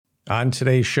On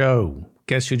today's show,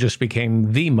 guess who just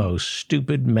became the most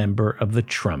stupid member of the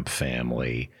Trump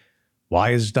family? Why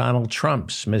is Donald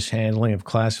Trump's mishandling of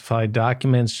classified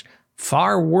documents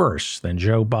far worse than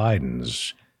Joe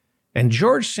Biden's? And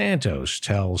George Santos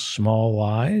tells small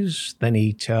lies, then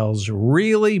he tells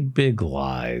really big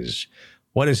lies.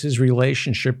 What is his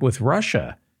relationship with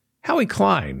Russia? How he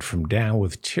climbed from down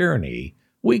with tyranny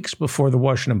weeks before the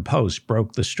Washington Post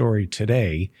broke the story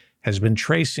today has been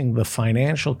tracing the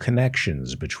financial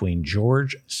connections between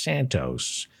George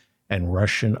Santos and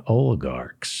Russian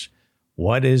oligarchs.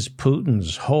 What is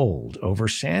Putin's hold over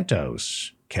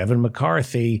Santos, Kevin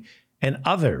McCarthy, and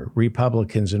other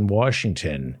Republicans in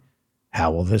Washington?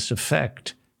 How will this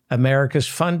affect America's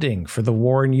funding for the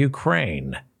war in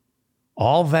Ukraine?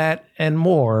 All that and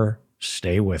more.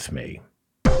 Stay with me.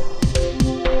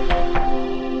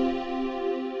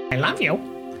 I love you.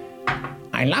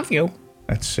 I love you.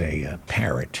 That's a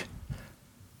parrot.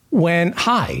 When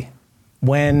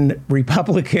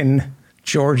Republican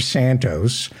George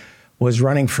Santos was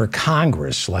running for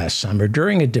Congress last summer,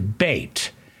 during a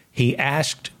debate, he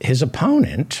asked his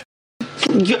opponent,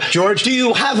 George, do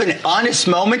you have an honest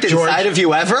moment inside of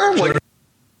you ever?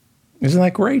 Isn't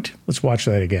that great? Let's watch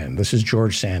that again. This is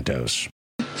George Santos.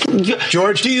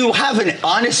 George, do you have an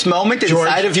honest moment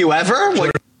inside of you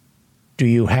ever? Do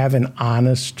you have an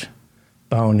honest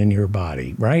bone in your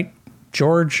body, right?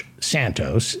 George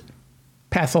Santos,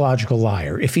 pathological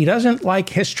liar. If he doesn't like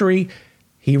history,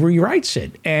 he rewrites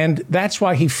it. And that's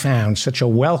why he found such a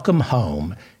welcome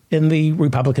home in the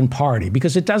Republican Party,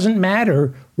 because it doesn't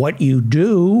matter what you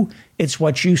do, it's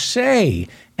what you say.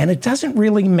 And it doesn't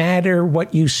really matter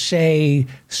what you say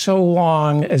so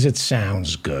long as it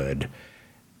sounds good.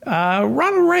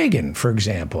 Ronald Reagan, for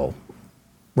example,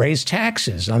 raised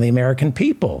taxes on the American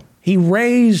people. He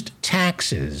raised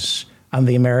taxes on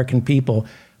the American people,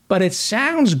 but it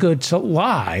sounds good to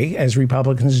lie, as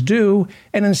Republicans do,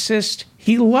 and insist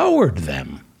he lowered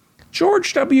them.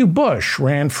 George W. Bush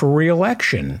ran for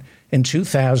re-election in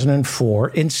 2004,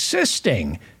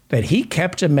 insisting that he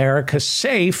kept America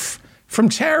safe from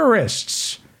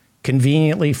terrorists,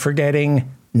 conveniently forgetting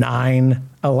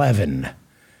 9/11,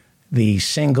 the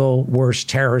single worst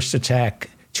terrorist attack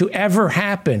to ever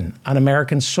happen on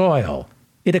American soil.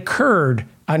 It occurred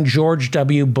on George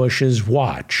W. Bush's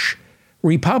watch.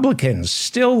 Republicans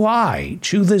still lie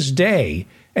to this day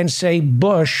and say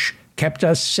Bush kept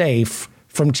us safe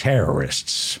from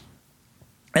terrorists.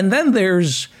 And then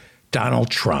there's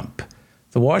Donald Trump.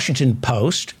 The Washington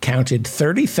Post counted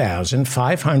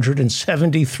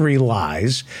 30,573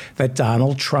 lies that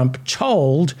Donald Trump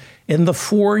told in the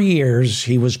 4 years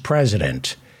he was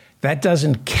president. That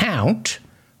doesn't count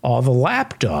all the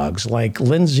lapdogs like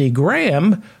Lindsey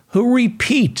Graham who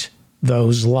repeat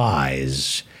those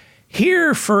lies.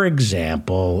 Here, for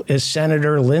example, is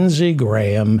Senator Lindsey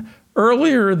Graham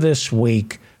earlier this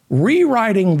week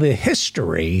rewriting the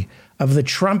history of the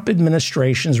Trump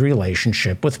administration's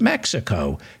relationship with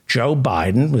Mexico. Joe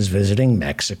Biden was visiting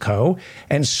Mexico,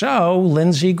 and so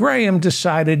Lindsey Graham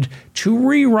decided to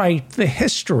rewrite the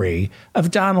history of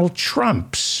Donald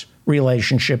Trump's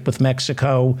relationship with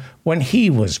Mexico when he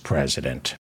was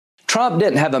president. Trump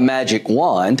didn't have a magic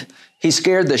wand. He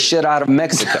scared the shit out of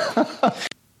Mexico.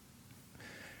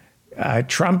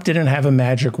 Trump didn't have a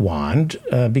magic wand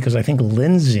because I think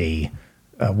Lindsey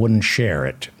wouldn't share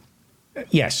it.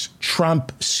 Yes,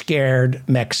 Trump scared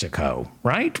Mexico,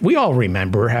 right? We all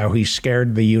remember how he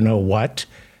scared the you-know-what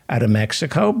out of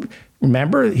Mexico.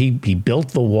 Remember, he built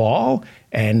the wall,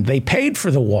 and they paid for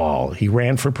the wall. He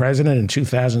ran for president in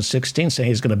 2016 saying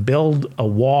he's going to build a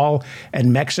wall,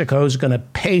 and Mexico's going to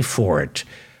pay for it.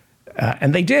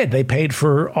 And they did. They paid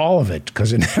for all of it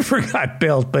because it never got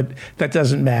built, but that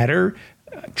doesn't matter.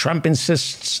 Trump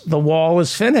insists the wall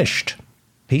is finished.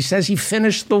 He says he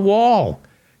finished the wall.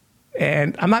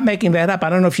 And I'm not making that up. I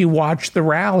don't know if you watched the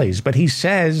rallies, but he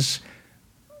says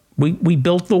we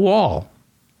built the wall.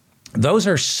 Those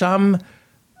are some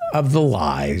of the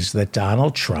lies that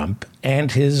Donald Trump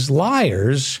and his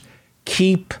liars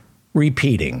keep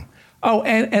repeating. Oh,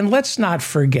 and let's not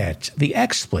forget the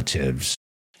expletives.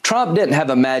 Trump didn't have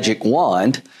a magic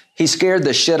wand. He scared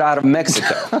the shit out of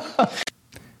Mexico.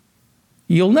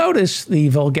 You'll notice the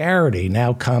vulgarity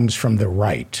now comes from the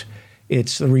right.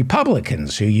 It's the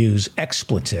Republicans who use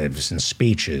expletives in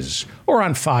speeches or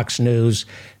on Fox News.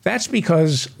 That's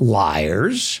because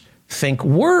liars think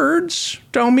words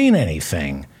don't mean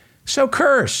anything. So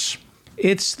curse.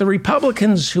 It's the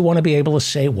Republicans who want to be able to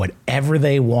say whatever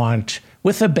they want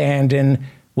with abandon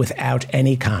without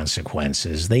any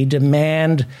consequences. They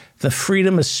demand the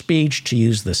freedom of speech to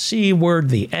use the C word,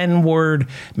 the N word,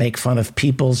 make fun of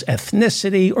people's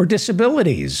ethnicity or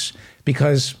disabilities,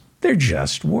 because they're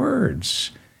just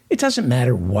words. It doesn't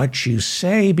matter what you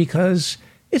say because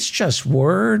it's just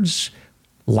words.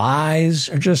 Lies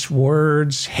are just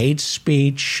words. Hate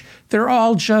speech, they're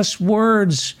all just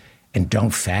words. And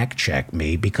don't fact check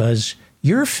me because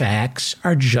your facts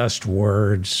are just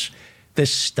words.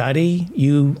 This study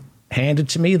you handed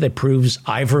to me that proves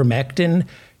ivermectin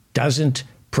doesn't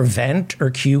prevent or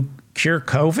cure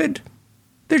COVID,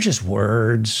 they're just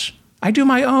words. I do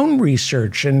my own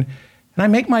research and I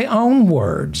make my own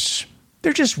words.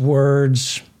 They're just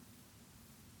words.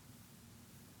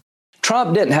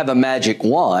 Trump didn't have a magic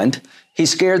wand. He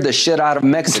scared the shit out of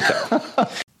Mexico.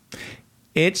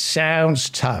 It sounds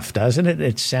tough, doesn't it?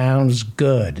 It sounds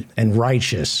good and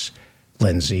righteous,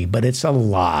 Lindsey, but it's a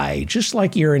lie. Just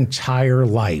like your entire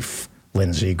life,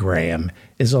 Lindsey Graham,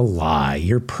 is a lie.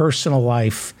 Your personal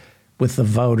life with the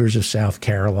voters of South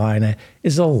Carolina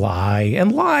is a lie.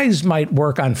 And lies might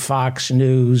work on Fox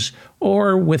News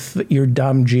or with your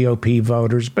dumb GOP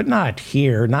voters, but not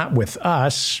here, not with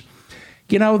us.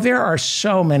 You know, there are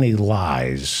so many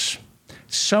lies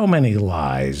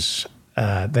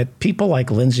that people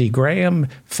like Lindsey Graham,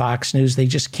 Fox News, they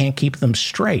just can't keep them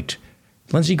straight.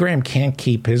 Lindsey Graham can't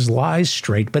keep his lies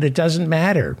straight, but it doesn't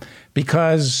matter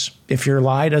because if your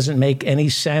lie doesn't make any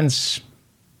sense,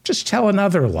 just tell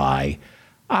another lie.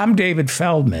 I'm David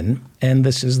Feldman, and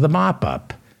this is the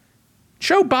Mop-Up.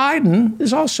 Joe Biden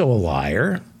is also a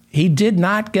liar. He did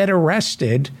not get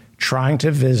arrested trying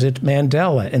to visit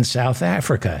Mandela in South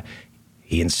Africa.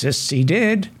 He insists he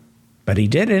did, but he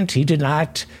didn't. He did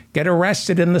not get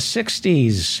arrested in the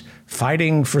 60s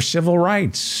fighting for civil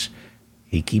rights.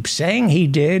 He keeps saying he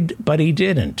did, but he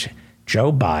didn't.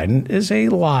 Joe Biden is a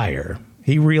liar.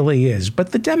 He really is.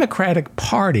 But the Democratic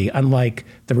Party, unlike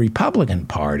the Republican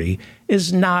Party,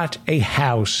 is not a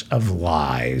house of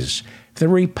lies. The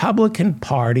Republican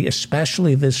Party,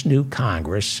 especially this new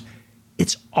Congress,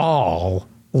 it's all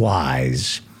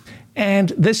lies. And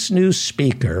this new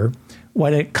speaker,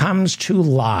 when it comes to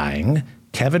lying,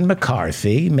 Kevin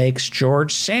McCarthy makes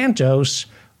George Santos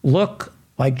look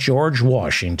like George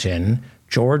Washington,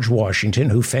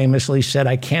 who famously said,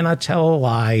 "I cannot tell a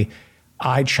lie.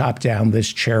 I chopped down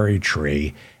this cherry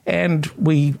tree." And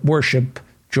we worship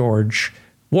George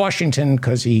Washington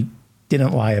because he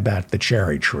didn't lie about the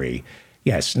cherry tree.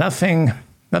 Yes, nothing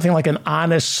like an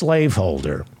honest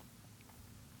slaveholder.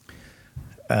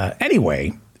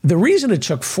 Anyway, the reason it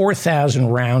took 4,000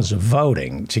 rounds of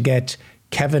voting to get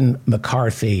Kevin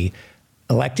McCarthy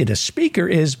elected as speaker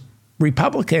is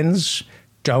Republicans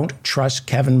don't trust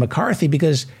Kevin McCarthy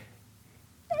because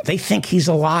they think he's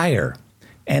a liar.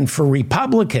 And for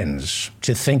Republicans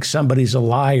to think somebody's a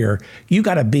liar, you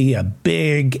got to be a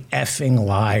big effing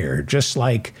liar, just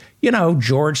like,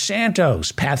 George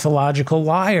Santos, pathological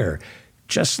liar,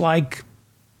 just like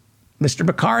Mr.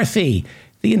 McCarthy.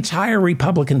 The entire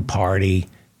Republican Party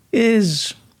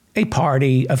is a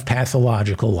party of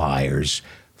pathological liars.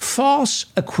 False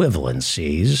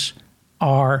equivalencies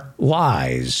are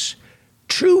lies.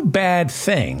 Two bad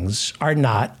things are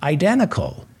not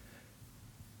identical.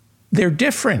 They're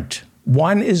different.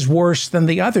 One is worse than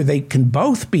the other. They can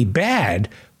both be bad,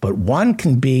 but one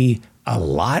can be a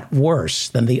lot worse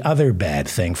than the other bad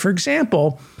thing. For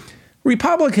example,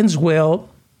 Republicans will,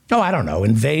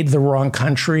 invade the wrong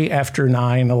country after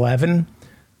 9/11.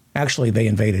 Actually, they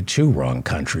invaded two wrong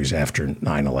countries after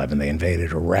 9/11. They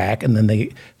invaded Iraq, and then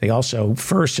they also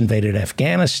first invaded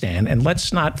Afghanistan. And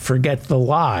let's not forget the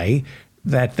lie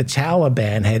that the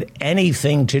Taliban had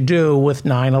anything to do with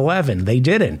 9/11. They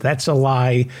didn't. That's a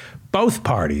lie both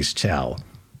parties tell.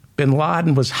 Bin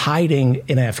Laden was hiding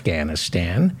in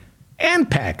Afghanistan and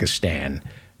Pakistan.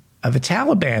 The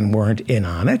Taliban weren't in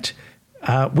on it.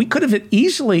 We could have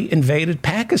easily invaded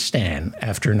Pakistan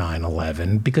after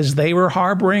 9/11 because they were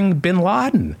harboring bin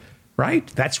Laden, right?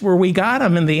 That's where we got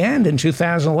him in the end. In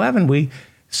 2011, we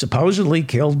supposedly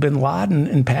killed bin Laden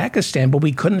in Pakistan, but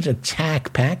we couldn't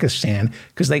attack Pakistan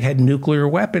because they had nuclear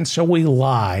weapons. So we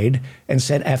lied and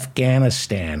said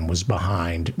Afghanistan was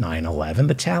behind 9/11.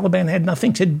 The Taliban had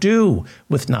nothing to do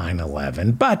with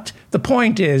 9/11. But the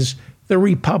point is, the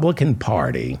Republican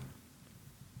Party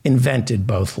invented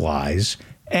both lies,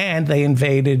 and they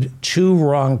invaded two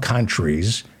wrong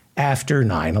countries after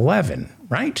 9/11,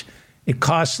 right? It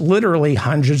cost literally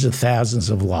hundreds of thousands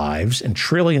of lives and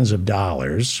trillions of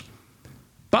dollars.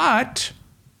 But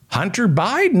Hunter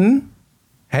Biden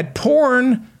had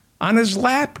porn on his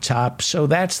laptop, so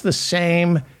that's the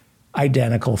same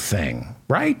identical thing,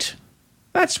 right?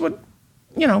 That's what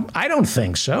I don't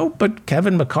think so. But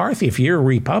Kevin McCarthy, if you're a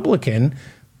Republican,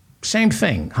 same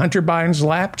thing. Hunter Biden's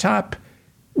laptop,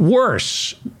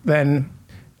 worse than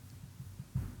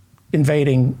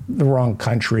invading the wrong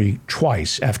country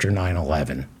twice after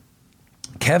 9/11.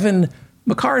 Kevin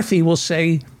McCarthy will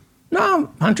say,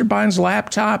 no, Hunter Biden's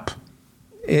laptop,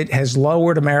 it has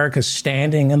lowered America's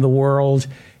standing in the world.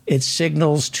 It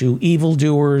signals to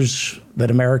evildoers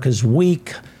that America's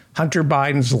weak. Hunter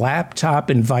Biden's laptop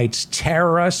invites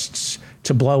terrorists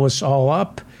to blow us all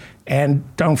up. And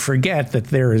don't forget that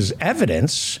there is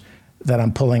evidence that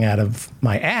I'm pulling out of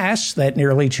my ass that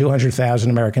nearly 200,000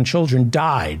 American children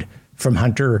died from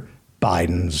Hunter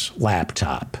Biden's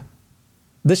laptop.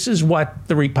 This is what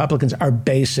the Republicans are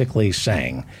basically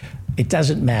saying. It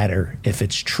doesn't matter if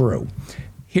it's true.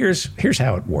 Here's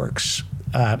how it works.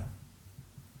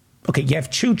 Okay, you have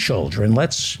two children.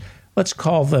 Let's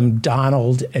call them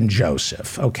Donald and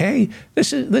Joseph. Okay,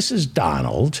 this is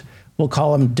Donald. We'll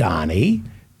call him Donnie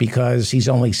because he's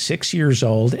only 6 years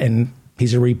old and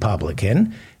he's a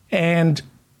Republican. And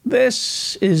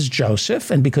this is Joseph,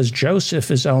 and because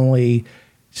Joseph is only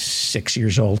 6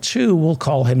 years old too, we'll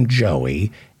call him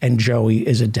Joey, and Joey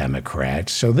is a Democrat.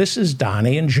 So this is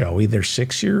Donnie and Joey. They're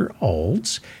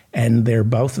 6-year-olds, and they're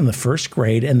both in the first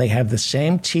grade, and they have the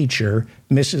same teacher,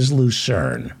 Mrs.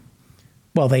 Lucerne.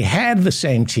 Well, they had the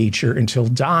same teacher until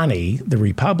Donnie, the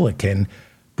Republican,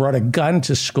 brought a gun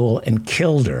to school and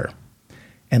killed her.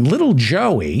 And little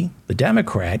Joey, the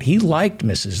Democrat, he liked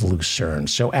Mrs. Lucerne.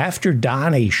 So after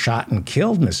Donnie shot and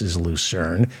killed Mrs.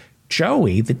 Lucerne,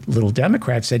 Joey, the little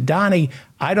Democrat, said, Donnie,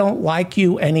 I don't like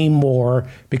you anymore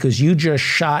because you just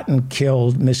shot and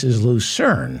killed Mrs.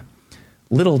 Lucerne.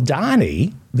 Little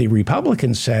Donnie, the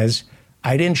Republican, says,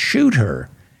 I didn't shoot her.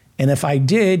 And if I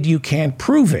did, you can't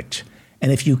prove it.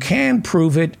 And if you can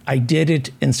prove it, I did it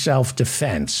in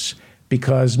self-defense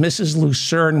because Mrs.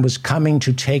 Lucerne was coming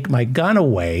to take my gun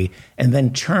away and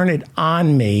then turn it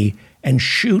on me and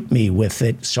shoot me with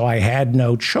it, so I had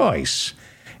no choice.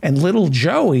 And little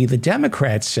Joey, the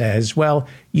Democrat, says, well,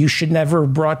 you should never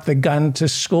have brought the gun to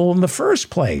school in the first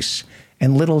place.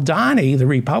 And little Donnie, the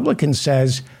Republican,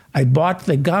 says, I bought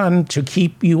the gun to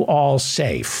keep you all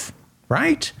safe,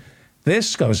 right?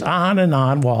 This goes on and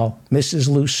on while Mrs.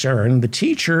 Lucerne, the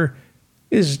teacher,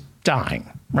 is dying,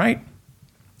 right?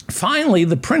 Finally,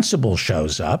 the principal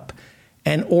shows up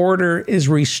and order is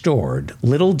restored.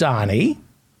 Little Donnie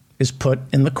is put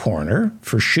in the corner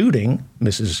for shooting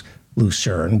Mrs.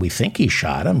 Lucerne. We think he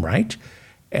shot him, right?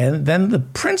 And then the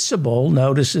principal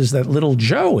notices that little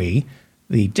Joey,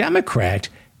 the Democrat,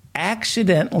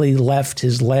 accidentally left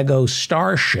his Lego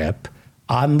starship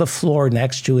on the floor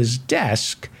next to his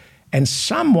desk, and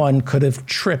someone could have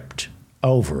tripped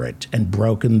over it and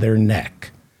broken their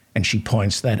neck. And she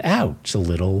points that out to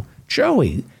little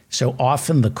Joey. So off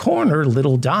in the corner,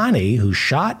 little Donnie, who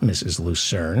shot Mrs.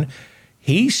 Lucerne,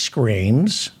 he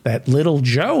screams that little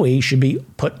Joey should be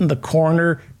put in the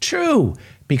corner too,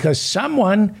 because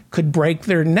someone could break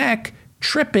their neck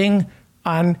tripping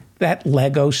on that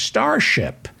Lego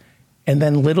starship. And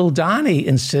then little Donnie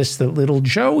insists that little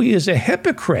Joey is a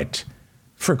hypocrite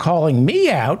for calling me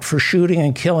out for shooting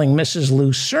and killing Mrs.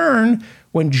 Lucerne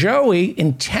when Joey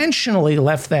intentionally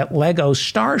left that Lego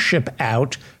starship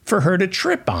out for her to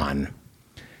trip on.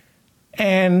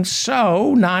 And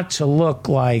so, not to look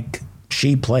like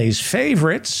she plays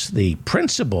favorites, the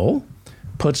principal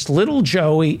puts little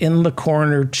Joey in the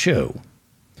corner too.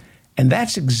 And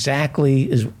that's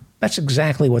exactly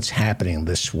what's happening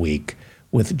this week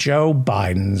with Joe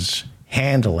Biden's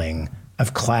handling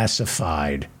of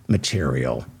classified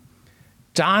material.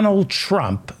 Donald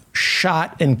Trump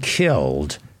shot and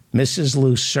killed Mrs.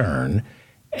 Lucerne,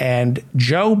 and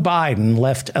Joe Biden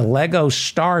left a Lego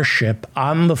starship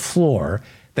on the floor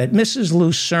that Mrs.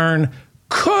 Lucerne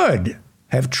could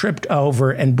have tripped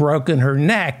over and broken her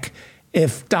neck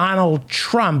if Donald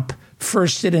Trump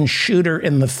first didn't shoot her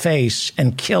in the face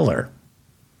and kill her.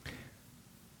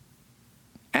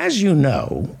 As you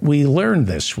know, we learned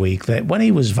this week that when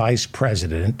he was vice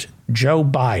president, Joe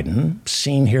Biden,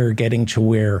 seen here getting to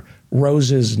wear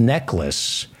Rose's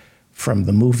necklace from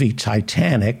the movie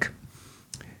Titanic,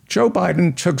 Joe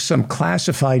Biden took some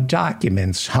classified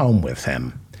documents home with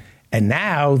him. And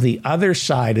now the other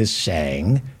side is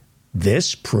saying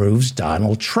this proves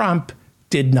Donald Trump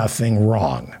did nothing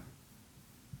wrong.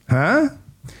 Huh?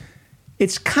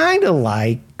 It's kind of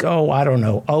like,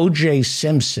 O.J.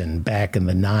 Simpson back in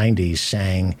the 90s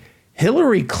saying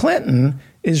Hillary Clinton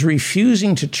is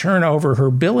refusing to turn over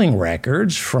her billing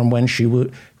records from when she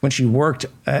worked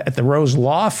at the Rose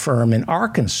Law Firm in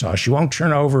Arkansas. She won't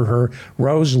turn over her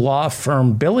Rose Law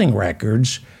Firm billing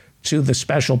records to the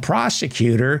special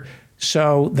prosecutor.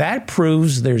 So that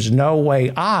proves there's no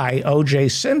way I, O.J.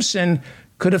 Simpson,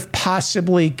 could have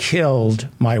possibly killed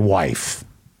my wife.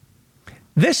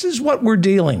 This is what we're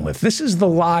dealing with. This is the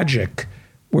logic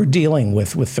we're dealing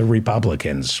with the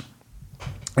Republicans.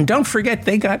 And don't forget,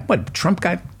 Trump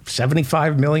got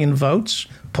 75 million votes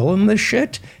pulling this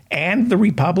shit, and the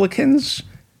Republicans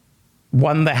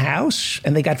won the House,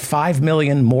 and they got 5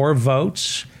 million more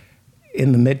votes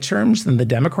in the midterms than the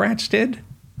Democrats did.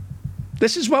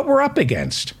 This is what we're up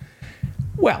against.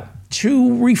 Well,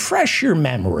 to refresh your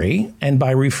memory, and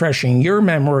by refreshing your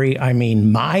memory, I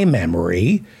mean my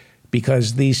memory,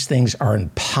 because these things are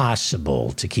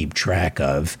impossible to keep track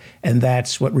of, and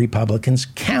that's what Republicans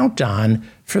count on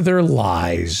for their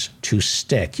lies to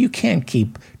stick. You can't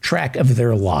keep track of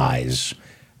their lies,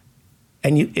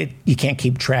 and you can't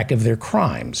keep track of their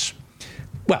crimes.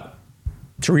 Well,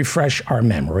 to refresh our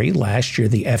memory, last year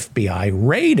the FBI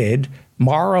raided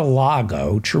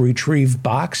Mar-a-Lago to retrieve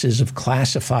boxes of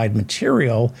classified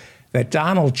material that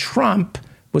Donald Trump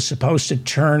was supposed to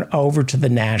turn over to the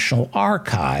National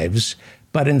Archives,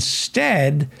 but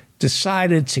instead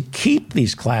decided to keep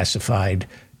these classified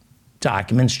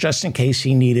documents just in case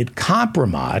he needed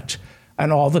compromise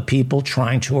on all the people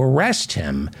trying to arrest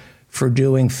him for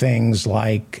doing things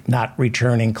like not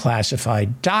returning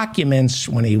classified documents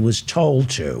when he was told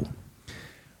to.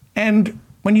 And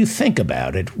when you think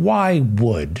about it, why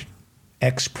would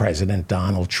ex-President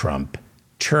Donald Trump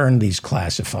turn these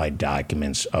classified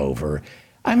documents over?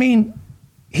 I mean,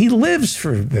 he lives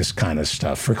for this kind of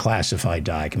stuff, for classified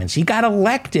documents. He got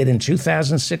elected in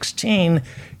 2016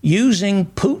 using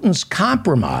Putin's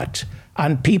compromise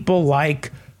on people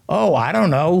like,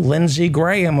 Lindsey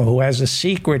Graham, who has a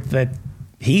secret that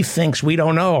he thinks we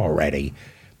don't know already.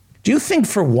 Do you think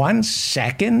for 1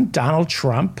 second Donald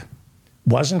Trump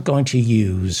wasn't going to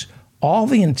use all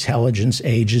the intelligence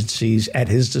agencies at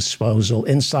his disposal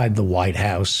inside the White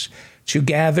House to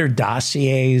gather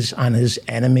dossiers on his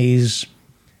enemies,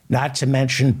 not to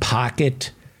mention pocketing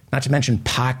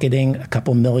a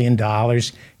couple $1 million,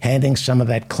 handing some of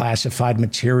that classified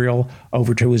material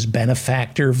over to his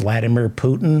benefactor, Vladimir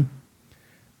Putin?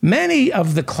 Many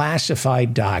of the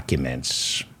classified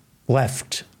documents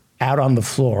left out on the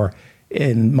floor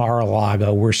in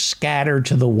Mar-a-Lago were scattered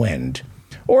to the wind,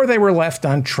 or they were left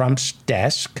on Trump's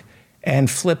desk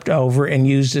and flipped over and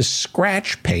used as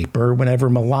scratch paper whenever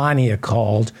Melania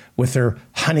called with her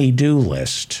honey-do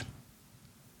list.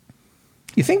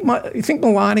 You think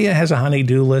Melania has a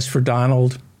honey-do list for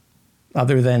Donald,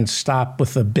 other than stop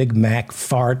with the Big Mac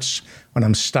farts when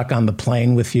I'm stuck on the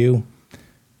plane with you?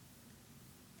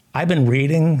 I've been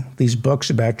reading these books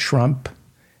about Trump,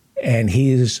 and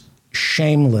he is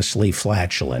shamelessly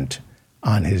flatulent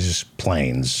on his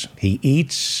planes. He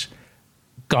eats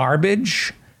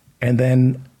garbage and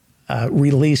then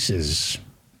releases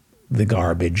the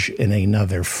garbage in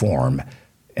another form,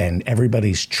 and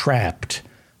everybody's trapped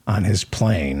on his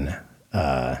plane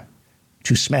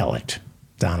to smell it,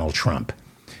 Donald Trump.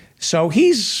 So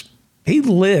he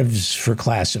lives for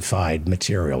classified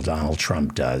material, Donald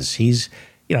Trump does. He's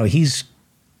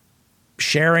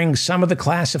sharing some of the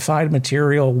classified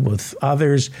material with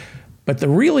others, but the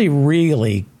really,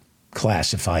 really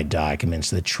classified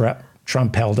documents that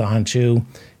Trump held on to,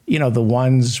 the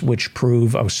ones which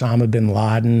prove Osama bin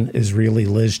Laden is really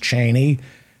Liz Cheney,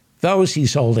 those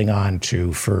he's holding on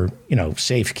to for,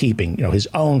 safekeeping, his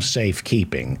own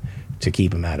safekeeping to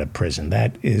keep him out of prison.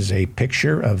 That is a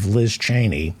picture of Liz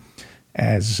Cheney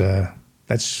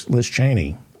that's Liz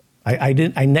Cheney.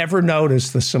 I never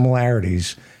noticed the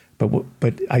similarities,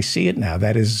 but I see it now.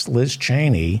 That is Liz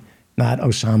Cheney, not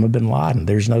Osama bin Laden.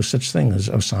 There's no such thing as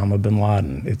Osama bin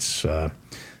Laden. It's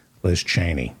Liz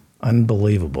Cheney.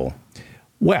 Unbelievable.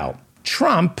 Well,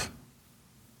 Trump,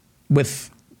 with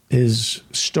his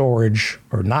storage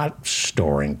or not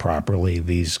storing properly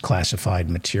these classified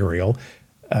materials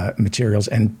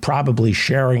and probably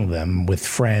sharing them with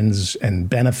friends and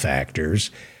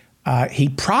benefactors, he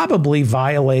probably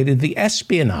violated the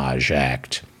Espionage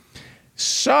Act.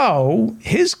 So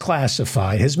his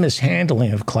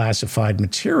mishandling of classified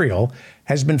material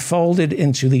has been folded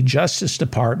into the Justice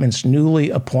Department's newly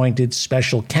appointed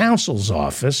special counsel's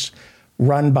office,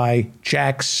 run by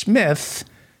Jack Smith,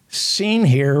 seen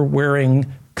here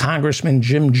wearing Congressman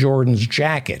Jim Jordan's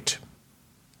jacket.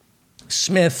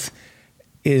 Smith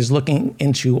is looking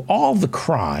into all the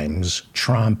crimes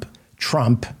Trump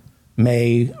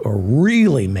may or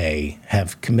really may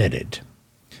have committed.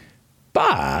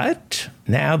 But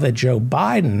now that Joe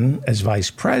Biden, as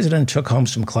vice president, took home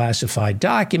some classified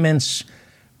documents,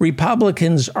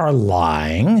 Republicans are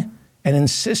lying and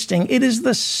insisting it is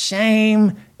the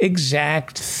same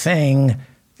exact thing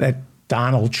that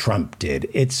Donald Trump did.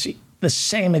 It's the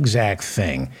same exact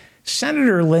thing.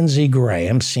 Senator Lindsey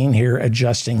Graham, seen here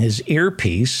adjusting his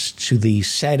earpiece to the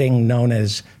setting known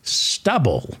as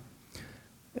stubble.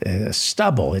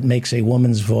 Stubble, it makes a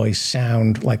woman's voice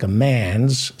sound like a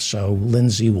man's, so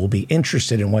Lindsey will be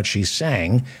interested in what she's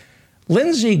saying.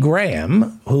 Lindsey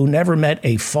Graham, who never met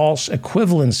a false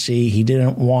equivalency he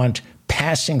didn't want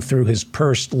passing through his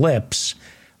pursed lips,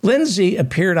 Lindsey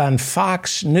appeared on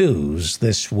Fox News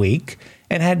this week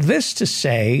and had this to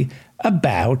say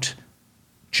about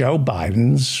Joe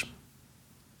Biden's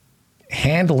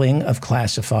handling of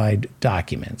classified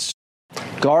documents.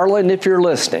 Garland, if you're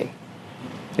listening,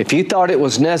 if you thought it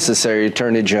was necessary,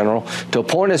 Attorney General, to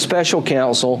appoint a special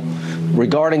counsel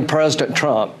regarding President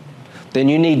Trump, then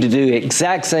you need to do the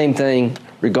exact same thing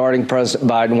regarding President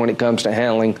Biden when it comes to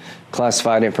handling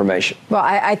classified information. Well,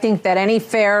 I think that any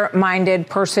fair-minded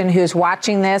person who's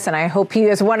watching this, and I hope he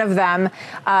is one of them,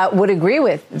 would agree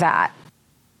with that.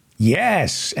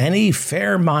 Yes, any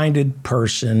fair-minded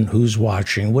person who's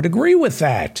watching would agree with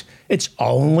that. It's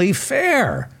only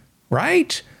fair,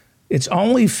 right? It's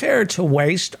only fair to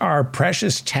waste our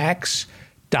precious tax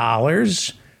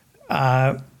dollars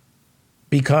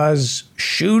because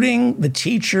shooting the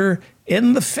teacher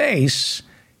in the face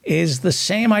is the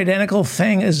same identical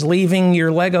thing as leaving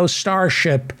your Lego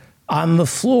starship on the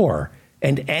floor.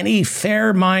 And any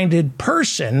fair-minded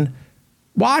person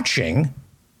watching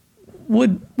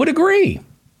would agree.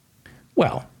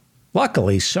 Well,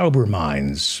 luckily, sober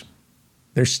minds,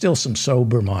 there's still some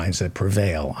sober minds that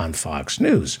prevail on Fox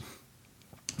News.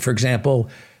 For example,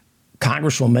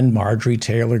 Congresswoman Marjorie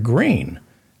Taylor Greene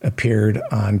appeared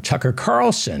on Tucker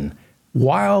Carlson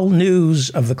while news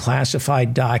of the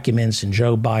classified documents in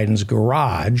Joe Biden's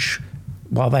garage,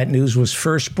 while that news was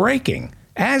first breaking.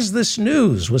 As this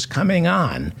news was coming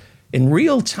on in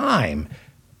real time,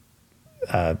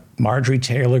 Marjorie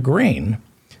Taylor Greene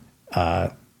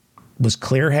was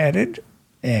clear-headed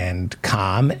and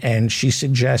calm, and she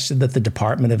suggested that the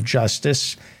Department of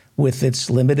Justice, with its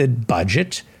limited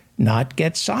budget, not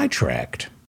get sidetracked.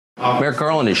 Merrick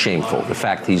Garland is shameful. The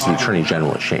fact he's the Attorney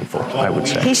General is shameful, I would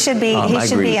say. He should be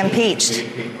impeached.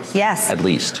 Yes. At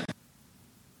least.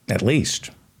 At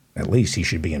least he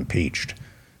should be impeached.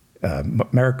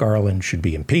 Merrick Garland should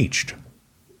be impeached.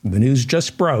 The news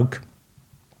just broke,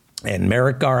 and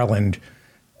Merrick Garland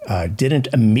didn't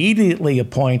immediately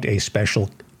appoint a special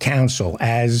counsel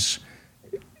as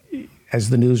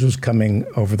the news was coming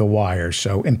over the wire,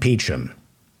 so impeach him.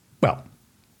 Well,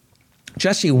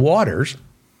 Jesse Waters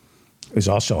is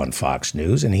also on Fox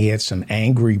News, and he had some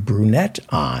angry brunette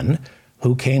on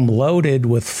who came loaded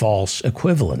with false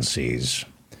equivalencies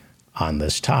on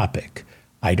this topic.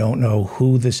 I don't know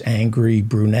who this angry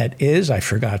brunette is. I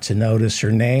forgot to notice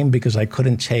her name because I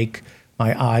couldn't take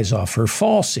my eyes off her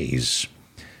falsies.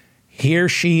 Here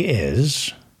she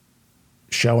is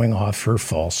showing off her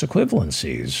false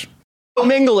equivalencies.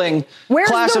 Mingling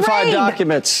classified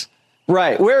documents.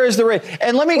 Right. Where is the raid?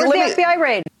 And Where's the FBI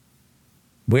raid?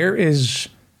 Where is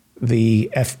the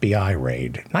FBI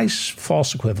raid? Nice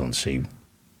false equivalency.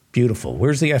 Beautiful.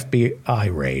 Where's the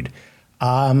FBI raid?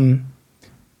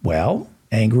 Well,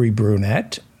 angry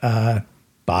brunette,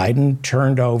 Biden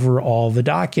turned over all the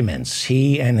documents.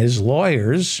 He and his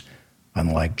lawyers,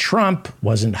 unlike Trump,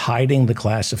 wasn't hiding the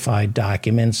classified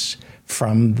documents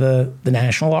from the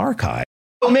National Archive.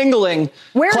 Mingling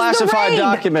classified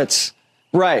documents.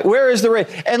 Right. Where is the raid?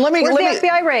 And Where's the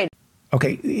FBI raid?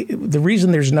 Okay, the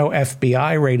reason there's no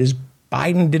FBI raid is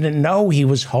Biden didn't know he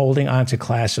was holding onto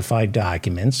classified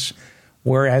documents,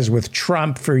 whereas with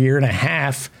Trump for a year and a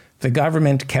half, the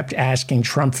government kept asking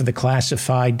Trump for the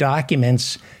classified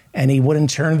documents, and he wouldn't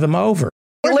turn them over.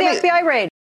 Where's the FBI raid?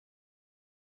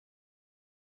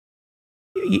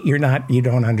 You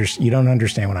don't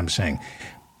understand what I'm saying.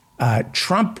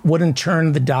 Trump wouldn't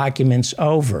turn the documents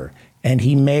over, and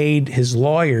he made his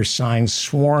lawyers sign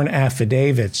sworn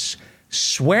affidavits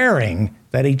swearing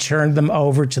that he turned them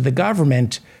over to the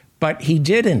government, but he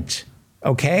didn't.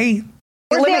 Okay?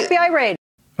 Where's the FBI raid?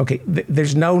 Okay,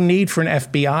 there's no need for an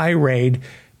FBI raid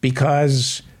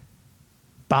because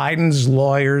Biden's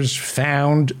lawyers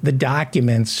found the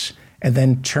documents and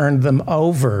then turned them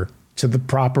over to the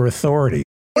proper authority.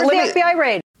 Where's the FBI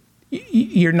raid?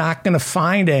 You're not going to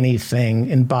find anything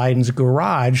in Biden's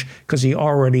garage because he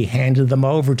already handed them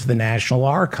over to the National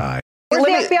Archive.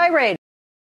 Where's the FBI raid?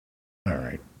 All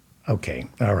right. Okay.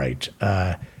 All right.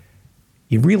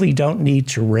 You really don't need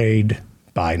to raid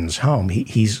Biden's home.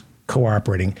 He's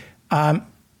cooperating. Let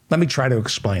me try to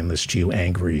explain this to you,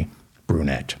 angry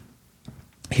brunette.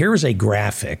 Here is a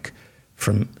graphic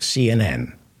from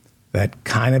CNN that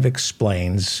kind of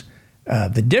explains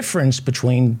the difference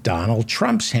between Donald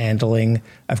Trump's handling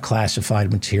of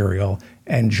classified material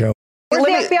and Joe.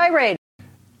 Where's the FBI raid?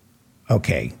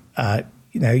 Okay.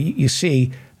 You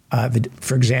see,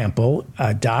 for example,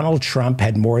 Donald Trump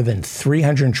had more than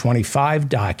 325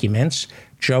 documents.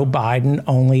 Joe Biden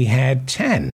only had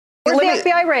 10. Where's the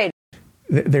FBI raid?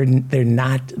 They're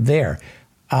not there.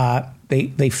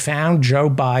 They found Joe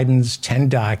Biden's 10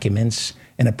 documents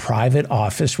in a private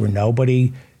office where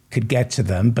nobody could get to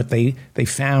them, but they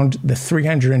found the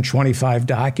 325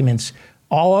 documents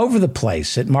all over the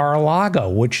place at Mar-a-Lago,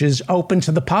 which is open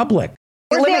to the public.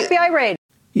 Where's the FBI raid?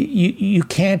 You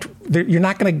can't, you're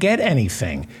not going to get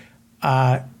anything.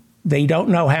 They don't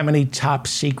know how many top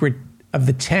secret of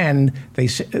the 10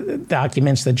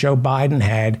 documents that Joe Biden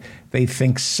had. They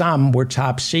think some were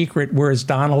top secret, whereas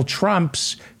Donald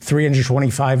Trump's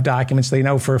 325 documents, they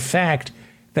know for a fact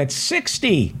that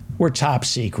 60 were top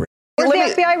secret.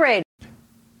 Where's the FBI raid?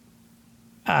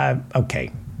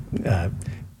 Okay.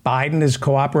 Biden is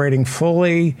cooperating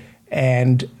fully,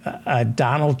 and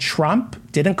Donald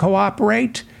Trump didn't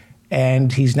cooperate,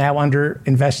 and he's now under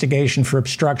investigation for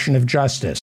obstruction of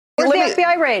justice. Where's the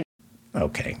FBI raid?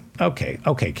 Okay,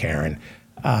 Karen.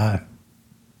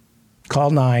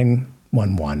 Call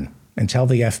 911 and tell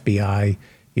the FBI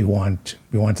you want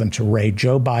them to raid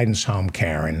Joe Biden's home,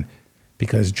 Karen,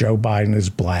 because Joe Biden is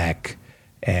black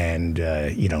and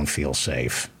you don't feel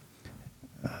safe.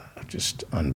 Where's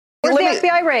the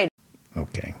FBI raid?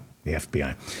 Okay, the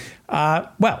FBI.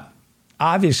 Well,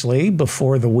 obviously,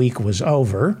 before the week was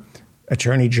over,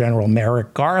 Attorney General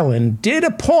Merrick Garland did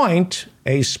appoint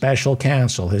a special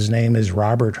counsel. His name is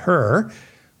Robert Hur,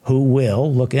 who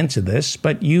will look into this.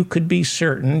 But you should be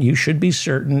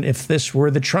certain, if this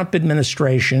were the Trump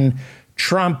administration,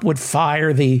 Trump would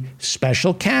fire the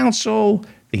special counsel,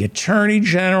 the Attorney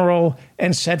General,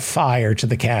 and set fire to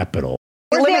the Capitol.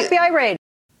 Where's the FBI raid?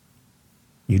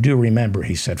 You do remember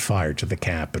he set fire to the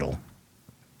Capitol.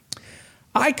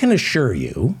 I can assure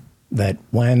you that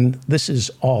when this is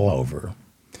all over,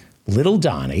 little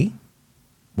Donnie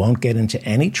won't get into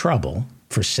any trouble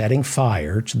for setting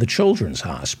fire to the Children's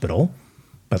Hospital,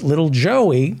 but little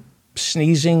Joey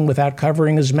sneezing without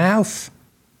covering his mouth,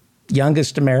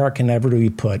 youngest American ever to be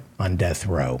put on death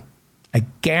row. I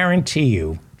guarantee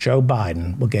you Joe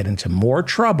Biden will get into more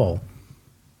trouble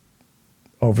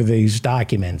over these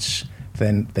documents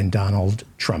than Donald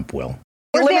Trump will.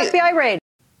 Where's the FBI raid?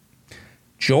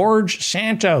 George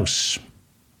Santos,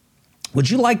 would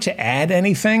you like to add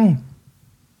anything?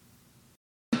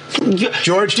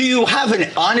 George, do you have an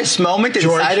honest moment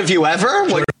inside of you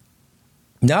ever?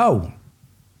 No,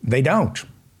 they don't.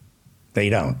 They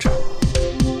don't.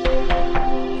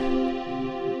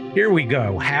 Here we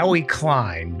go. Howie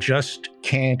Klein just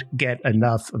can't get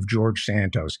enough of George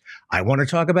Santos. I want to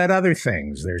talk about other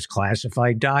things. There's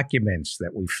classified documents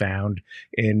that we found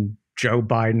in Joe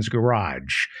Biden's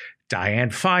garage.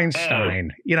 Dianne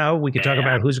Feinstein. We could talk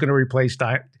about who's going to replace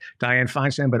Dianne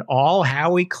Feinstein, but all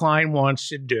Howie Klein wants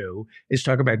to do is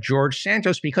talk about George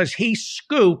Santos because he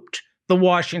scooped the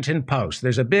Washington Post.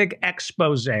 There's a big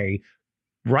expose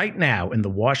right now in the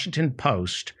Washington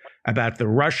Post about the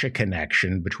Russia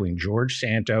connection between George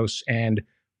Santos and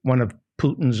one of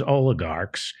Putin's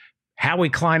oligarchs. Howie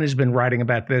Klein has been writing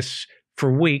about this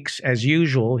for weeks. As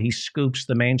usual, he scoops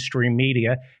the mainstream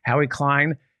media. Howie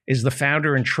Klein is the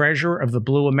founder and treasurer of the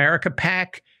Blue America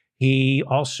PAC. He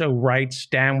also writes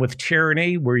Down with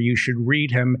Tyranny, where you should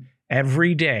read him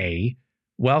every day.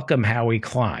 Welcome, Howie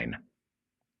Klein.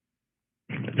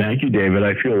 Thank you, David.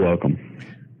 I feel welcome.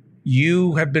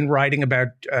 You have been writing about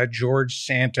George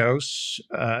Santos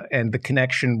and the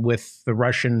connection with the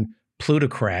Russian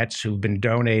plutocrats who've been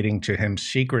donating to him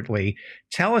secretly.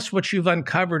 Tell us what you've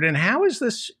uncovered, and how is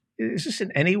this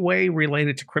in any way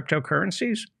related to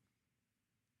cryptocurrencies?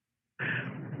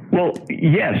 Well,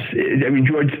 yes. I mean,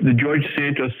 the George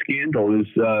Santos scandal is,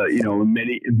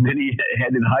 many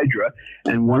headed hydra,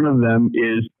 and one of them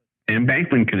is Sam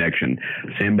Bankman-Fried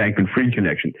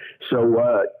connection. So,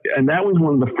 and that was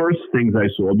one of the first things I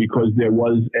saw because there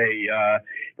was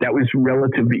that was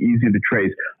relatively easy to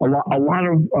trace. A lot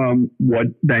of what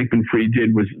Bankman-Fried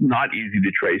did was not easy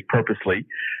to trace purposely,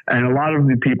 and a lot of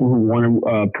the people who want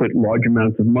to put large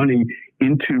amounts of money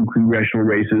into congressional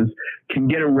races can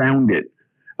get around it.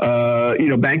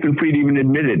 Bankman-Fried even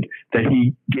admitted that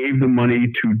he gave the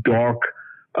money to dark,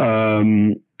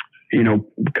 kind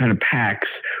of PACs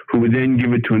who would then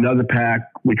give it to another PAC,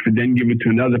 which would then give it to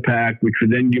another PAC, which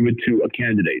would then give it to a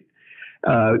candidate,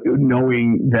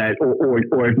 knowing that,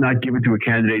 or if not give it to a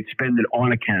candidate, spend it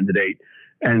on a candidate,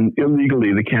 and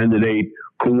illegally the candidate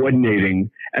coordinating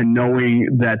and knowing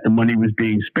that the money was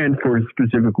being spent for a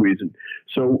specific reason.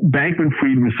 So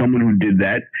Bankman-Fried was someone who did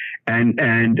that, and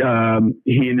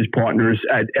he and his partners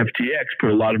at FTX put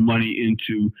a lot of money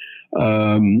into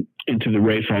the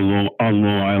race on Long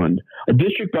Island, a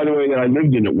district, by the way, that I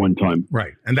lived in at one time.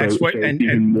 Right, and that's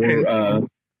even more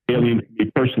alien to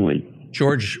me personally.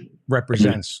 George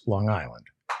represents Long Island,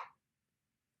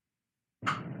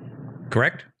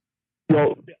 correct?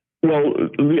 Well,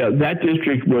 yeah, that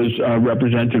district was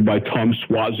represented by Tom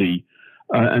Suozzi,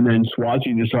 and then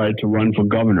Suozzi decided to run for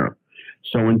governor.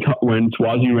 So when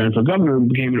Suozzi ran for governor, it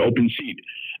became an open seat.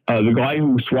 The guy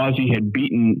who Suozzi had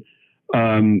beaten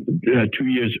 2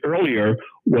 years earlier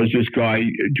was this guy,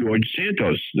 George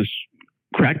Santos, this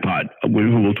crackpot,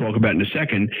 who we'll talk about in a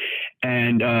second.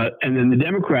 And then the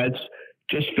Democrats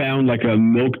just found like a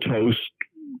milquetoast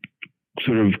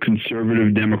sort of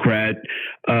conservative Democrat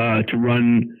to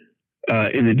run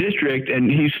in the district,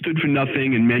 and he stood for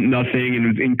nothing and meant nothing and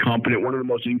was incompetent, one of the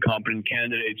most incompetent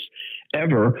candidates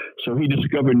ever. So he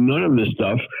discovered none of this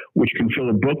stuff, which can fill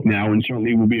a book now and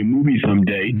certainly will be a movie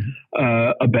someday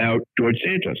about George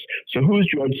Santos. So who is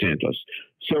George Santos?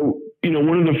 So,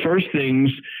 one of the first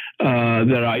things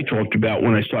that I talked about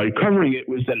when I started covering it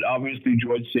was that obviously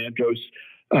George Santos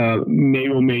may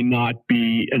or may not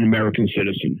be an American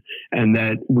citizen, and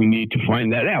that we need to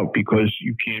find that out because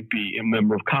you can't be a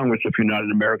member of Congress if you're not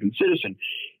an American citizen.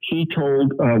 He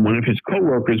told one of his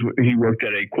coworkers, he worked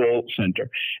at a call center,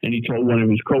 and he told one of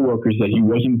his coworkers that he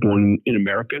wasn't born in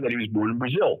America, that he was born in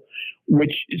Brazil,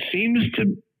 which seems to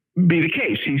be the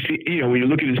case. When you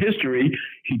look at his history,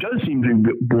 he does seem to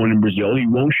be born in Brazil. He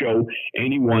won't show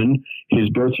anyone his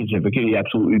birth certificate. He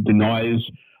absolutely denies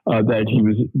that he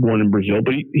was born in Brazil,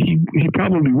 but he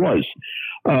probably was.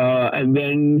 And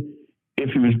then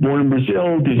if he was born in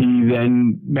Brazil, did he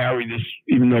then marry this,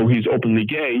 even though he's openly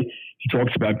gay? He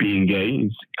talks about being gay. He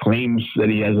claims that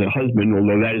he has a husband,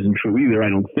 although that isn't true either, I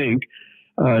don't think.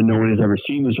 No one has ever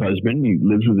seen his husband. He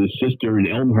lives with his sister in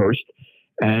Elmhurst,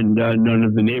 and none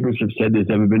of the neighbors have said there's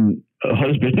ever been a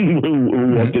husband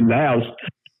who walked in the house.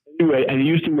 Anyway, and he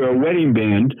used to wear a wedding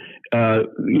band,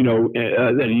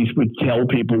 that he would tell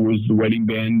people was the wedding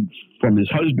band from his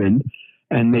husband,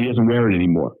 and he doesn't wear it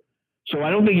anymore. So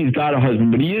I don't think he's got a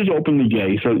husband, but he is openly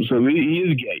gay. So he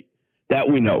is gay. That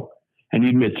we know. And he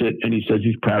admits it, and he says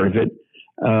he's proud of it.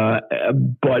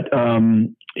 But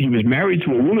he was married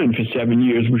to a woman for 7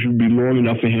 years, which would be long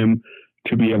enough for him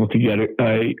to be able to get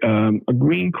a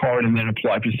green card and then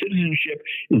apply for citizenship.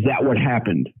 Is that what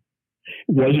happened?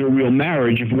 Was it a real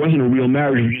marriage? If it wasn't a real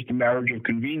marriage, it was just a marriage of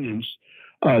convenience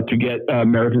to get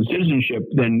American citizenship,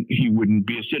 then he wouldn't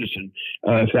be a citizen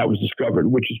if that was discovered,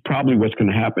 which is probably what's going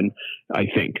to happen, I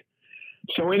think.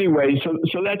 So anyway, so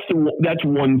that's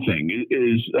one thing.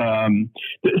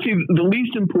 The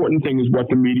least important thing is what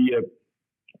the media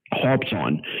harps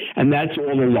on, and that's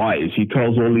all the lies. He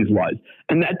tells all these lies,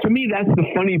 and that, to me, that's the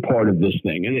funny part of this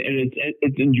thing, and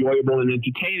it's enjoyable and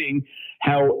entertaining.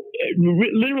 How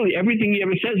literally everything he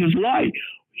ever says is a lie.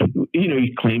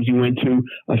 He claims he went to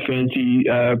a fancy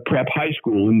prep high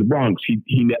school in the Bronx.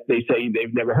 They say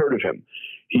they've never heard of him.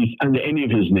 He's under any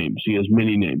of his names. He has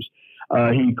many names.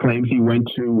 He claims he went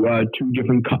to two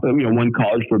different, one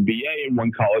college for a BA and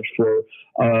one college for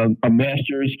a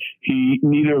master's.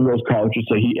 Neither of those colleges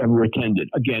say he ever attended,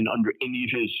 again, under any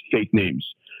of his fake names.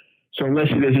 So unless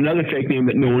there's another fake name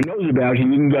that no one knows about, he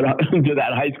didn't go to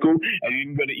that high school and he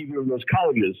didn't go to either of those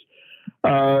colleges.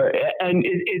 And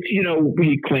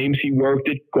he claims he worked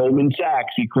at Goldman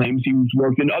Sachs. He claims he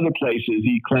worked in other places.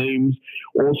 He claims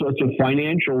all sorts of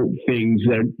financial things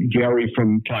that vary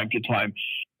from time to time.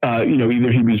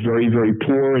 Either he was very, very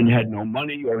poor and had no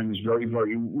money, or he was very,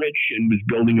 very rich and was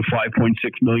building a $5.6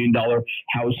 million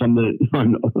house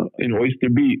in Oyster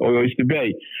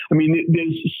Bay. I mean,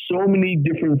 there's so many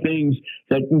different things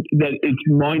that it's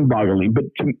mind-boggling.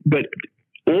 But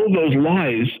all those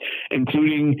lies,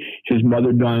 including his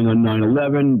mother dying on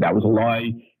 9/11, that was a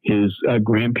lie. His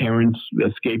grandparents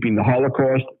escaping the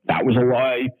Holocaust, that was a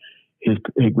lie. His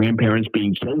grandparents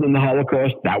being killed in the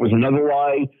Holocaust, that was another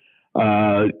lie.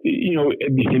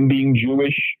 Him being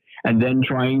Jewish and then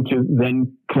trying to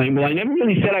then claim, well, I never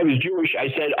really said I was Jewish. I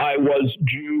said I was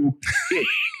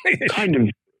Jew-ish, kind of.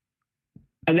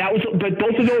 And that was, but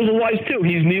both of those are lies too.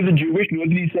 He's neither Jewish, nor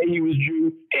did he say he was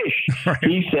Jew-ish. Right.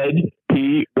 He said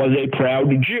he was a proud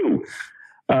Jew.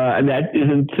 And that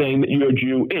isn't saying that you're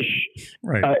Jewish.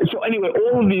 Right. So anyway,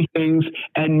 all of these things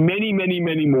and many, many,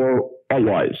 many more are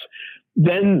lies.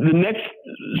 Then the next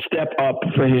step up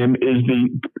for him is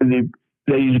that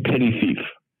he's a petty thief.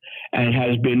 and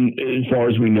has been, as far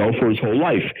as we know, for his whole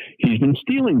life. He's been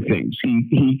stealing things.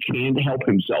 He can't help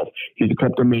himself. He's a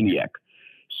kleptomaniac.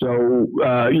 So,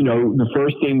 the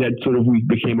first thing that sort of we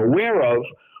became aware of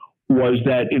was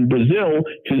that in Brazil,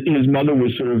 his mother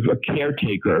was sort of a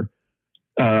caretaker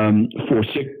for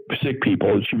sick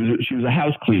people. She was a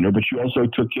house cleaner, but she also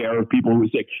took care of people who were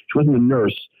sick. She wasn't a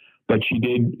nurse, but she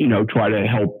did, try to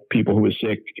help people who were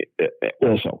sick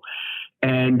also.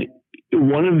 And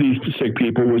one of these sick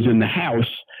people was in the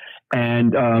house,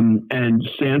 and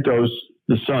Santos,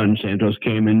 the son,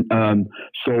 came and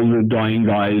sold the dying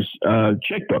guy's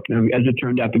checkbook. Now, as it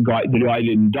turned out, the guy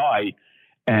didn't die,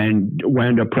 and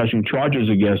wound up pressing charges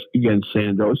against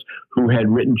Santos, who had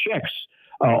written checks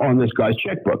on this guy's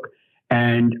checkbook.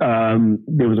 And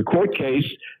there was a court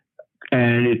case,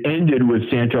 and it ended with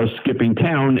Santos skipping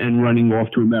town and running off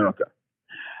to America.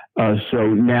 So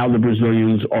now the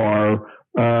Brazilians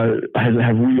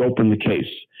have reopened the case.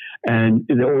 And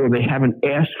although they haven't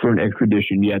asked for an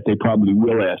extradition yet, they probably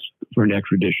will ask for an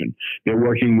extradition. They're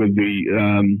working with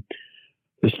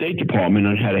the State Department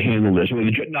on how to handle this. Well,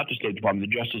 not the State Department,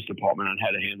 the Justice Department on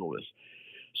how to handle this.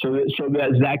 So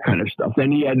that's that kind of stuff.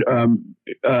 Then he had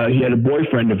a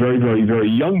boyfriend, a very, very, very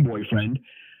young boyfriend,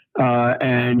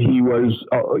 and he was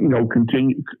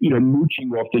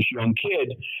mooching off this young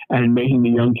kid and making the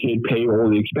young kid pay all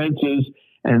the expenses.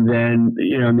 And then,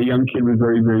 and the young kid was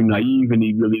very, very naive, and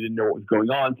he really didn't know what was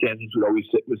going on. Santos would always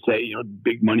say,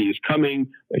 big money is coming.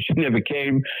 She never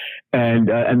came. And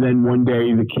then one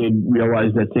day the kid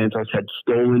realized that Santos had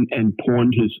stolen and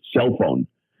pawned his cell phone.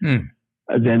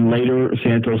 Then later,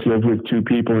 Santos lived with two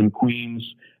people in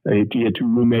Queens. He had two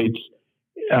roommates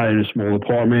in a small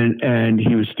apartment, and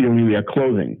he was stealing their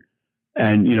clothing.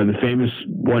 And, the famous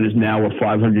one is now a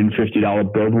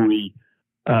 $550 Burberry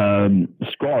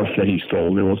scarf that he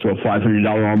stole. There was also a $500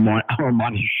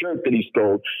 Armani shirt that he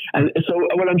stole. And so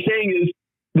what I'm saying is,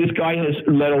 this guy has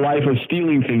led a life of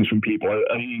stealing things from people.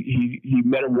 He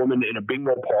met a woman in a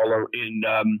bingo parlor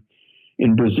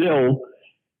in Brazil,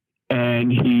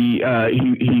 and he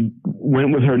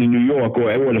went with her to New York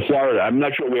or to Florida. I'm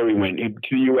not sure where he went. To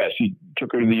the U.S. He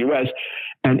took her to the U.S.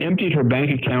 and emptied her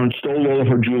bank account, stole all of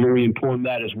her jewelry, and pawned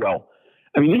that as well.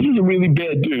 I mean, this is a really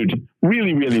bad dude.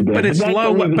 Really, really bad. But it's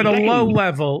low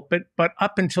level. But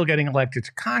up until getting elected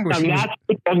to Congress, that's what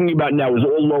we're talking about now is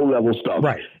all low level stuff.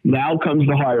 Right. Now comes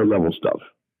the higher level stuff.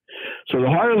 So the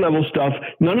higher level stuff,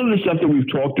 none of the stuff that we've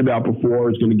talked about before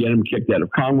is going to get him kicked out of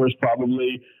Congress,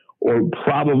 probably, or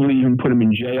probably even put him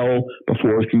in jail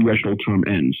before his congressional term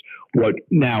ends.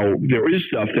 Now there is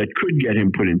stuff that could get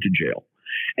him put into jail.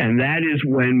 And that is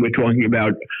when we're talking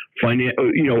about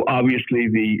obviously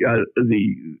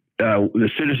the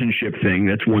citizenship thing.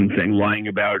 That's one thing. Lying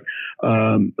about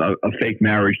a fake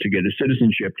marriage to get a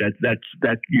citizenship.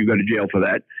 That you go to jail for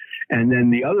that. And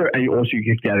then the other, and also you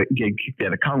get kicked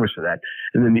out of Congress for that.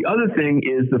 And then the other thing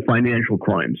is the financial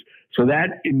crimes. So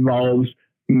that involves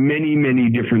many, many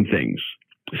different things.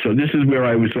 So this is where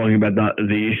I was talking about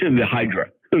the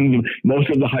Hydra. Most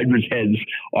of the Hydra's heads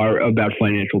are about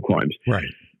financial crimes. Right.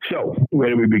 So where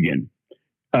do we begin?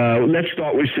 Let's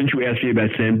start with, since you asked me about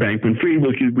Sam Bankman-Fried,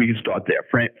 we can start there.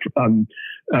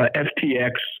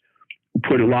 FTX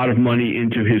put a lot of money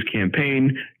into his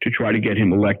campaign to try to get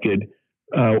him elected.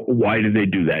 Why did they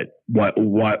do that?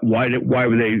 Why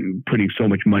were they putting so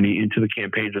much money into the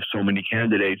campaigns of so many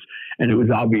candidates? And it was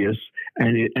obvious,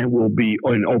 and it will be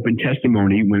an open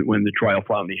testimony when the trial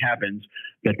finally happens,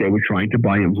 that they were trying to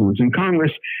buy influence in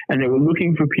Congress, and they were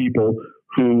looking for people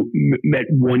who met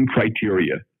one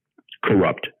criteria: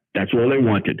 corrupt. That's all they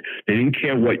wanted. They didn't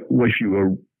care what you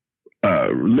were.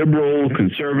 Liberal,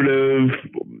 conservative,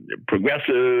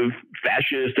 progressive,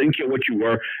 fascist, didn't care what you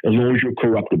were, as long as you're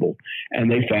corruptible.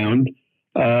 And they found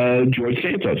George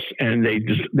Santos, and they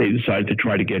decided to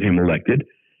try to get him elected.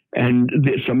 And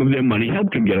some of their money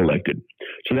helped him get elected.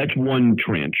 So that's one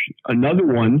tranche. Another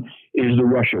one is the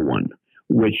Russia one,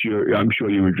 which I'm sure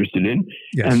you're interested in.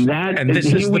 Yes. And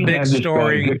this is the big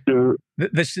story.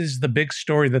 This is the big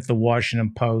story that the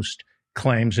Washington Post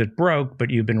claims it broke, but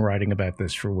you've been writing about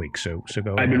this for weeks. So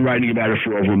go ahead. I've been writing about it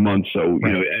for over a month. So,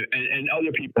 right. And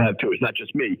other people have too. It's not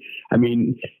just me. I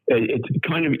mean, it's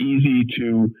kind of easy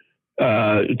to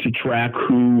track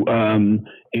who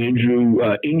Andrew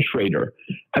Intrader.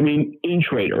 I mean,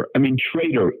 Intrader. I mean,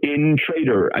 Trader.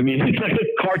 Intrader. I mean, it's like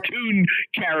a cartoon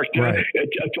character. Right.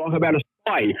 Talk about a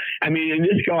spy. I mean, and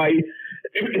this guy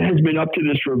has been up to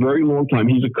this for a very long time.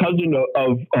 He's a cousin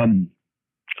of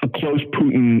a close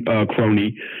Putin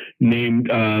crony named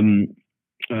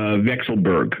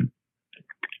Vekselberg,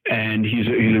 and he's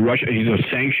a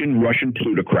sanctioned Russian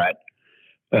plutocrat.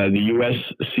 The U.S.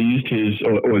 seized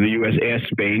or the U.S. asked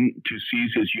Spain to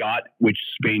seize his yacht, which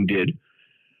Spain did,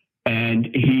 and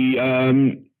he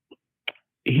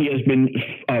has been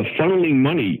funneling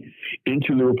money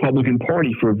into the Republican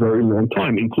Party for a very long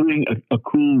time, including a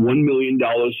cool $1 million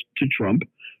to Trump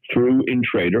through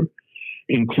InTrader,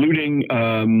 including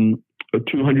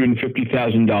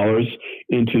 $250,000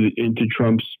 into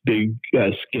Trump's big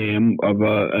scam of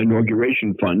an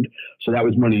inauguration fund. So that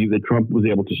was money that Trump was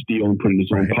able to steal and put in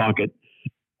his own pocket.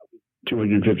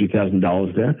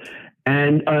 $250,000 there.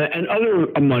 And other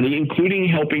money, including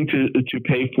helping to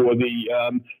pay for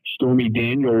the Stormy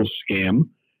Daniels scam.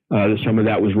 Some of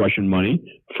that was Russian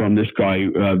money from this guy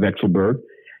Vekselberg,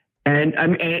 and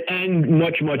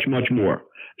much more.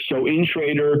 So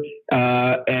InTrader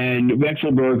and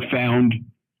Vekselberg found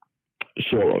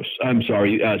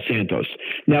Santos.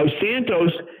 Now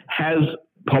Santos has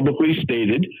publicly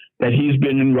stated that he's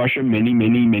been in Russia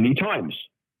many times.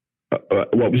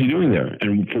 What was he doing there,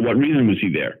 and for what reason was he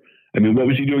there? I mean, what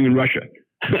was he doing in Russia?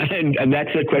 and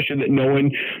that's a question that no one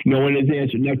has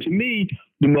answered. Now, to me,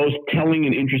 the most telling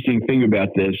and interesting thing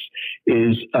about this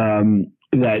is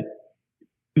that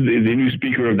the new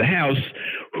Speaker of the House,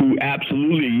 who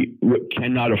absolutely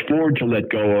cannot afford to let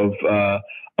go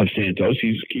of Santos,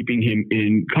 he's keeping him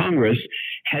in Congress,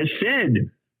 has said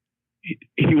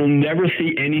he will never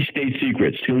see any state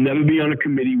secrets. He'll never be on a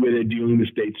committee where they're dealing with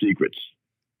state secrets.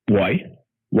 Why?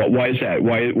 Why is that?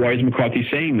 Why is McCarthy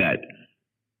saying that?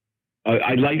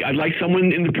 I'd like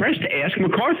someone in the press to ask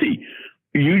McCarthy.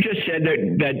 You just said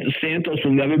that Santos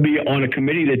will never be on a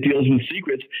committee that deals with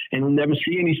secrets and will never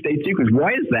see any state secrets.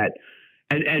 Why is that?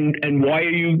 And why are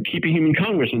you keeping him in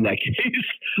Congress in that case?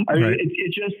 I mean,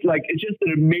 it's just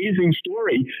an amazing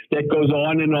story that goes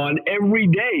on and on. Every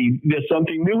day there's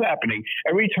something new happening.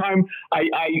 Every time I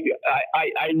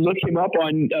look him up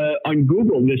on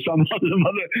Google, there's some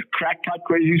other crackpot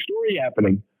crazy story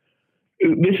happening.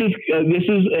 This is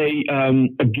a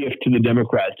gift to the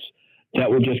Democrats that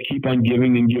will just keep on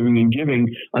giving and giving and giving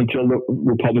until the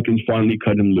Republicans finally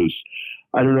cut him loose.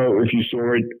 I don't know if you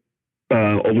saw it.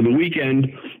 Over the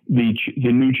weekend, the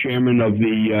new chairman of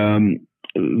the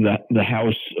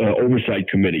House Oversight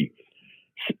Committee,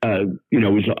 I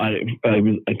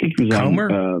think he was Comer?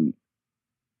 on.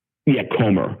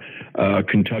 Comer,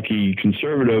 Kentucky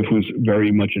conservative who's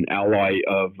very much an ally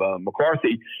of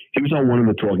McCarthy. He was on one of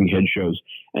the talking head shows,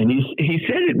 and he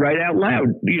said it right out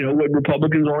loud. You know what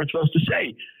Republicans aren't supposed to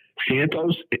say.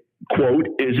 Santos, quote,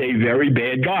 is a very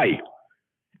bad guy.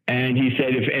 And he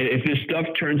said, if this stuff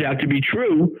turns out to be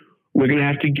true, we're going to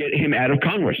have to get him out of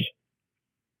Congress.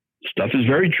 Stuff is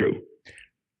very true.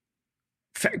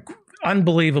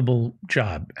 Unbelievable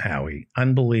job, Howie.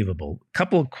 Unbelievable.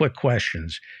 Couple of quick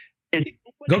questions.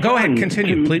 Go ahead.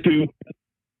 Continue, please. To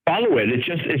follow it. It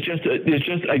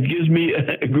gives me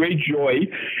a great joy,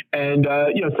 and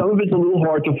some of it's a little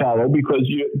hard to follow because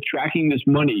you're tracking this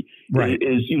money. Right.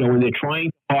 Is when they're trying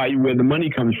to hide where the money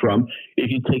comes from. If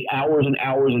you take hours and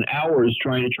hours and hours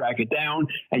trying to track it down,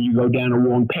 and you go down a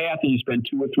wrong path, and you spend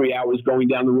 2 or 3 hours going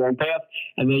down the wrong path,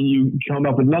 and then you come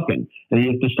up with nothing, and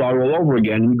you have to start all over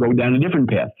again and go down a different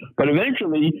path. But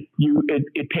eventually,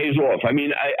 it pays off. I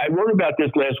mean, I wrote about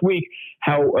this last week.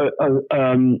 How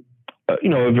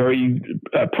a very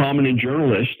prominent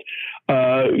journalist,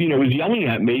 was yelling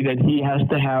at me that he has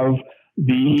to have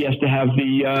the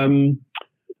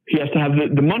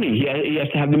money. He has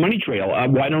to have the money trail.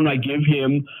 Why don't I give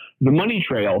him the money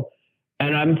trail?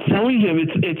 And I'm telling him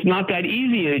it's not that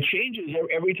easy, and it changes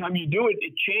every time you do it.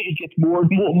 It gets more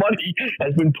and more money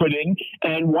has been put in.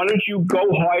 And why don't you go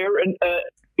hire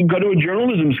and go to a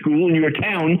journalism school in your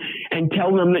town and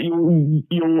tell them that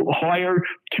you'll hire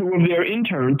two of their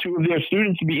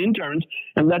students to be interns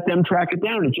and let them track it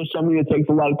down. It's just something that takes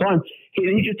a lot of time.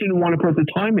 He just didn't want to put the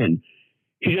time in.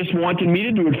 He just wanted me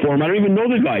to do it for him. I don't even know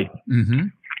the guy. Mm-hmm.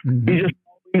 Mm-hmm. He's just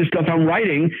the stuff I'm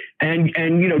writing and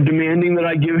demanding that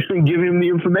I give him the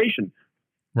information.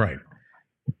 Right.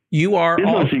 There's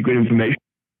no secret information.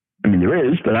 I mean, there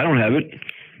is, but I don't have it.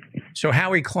 So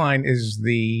Howie Klein is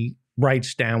the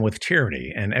Writes Down with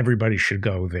Tyranny, and everybody should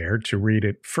go there to read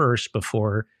it first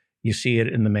before you see it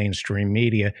in the mainstream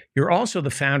media. You're also the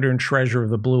founder and treasurer of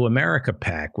the Blue America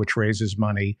PAC, which raises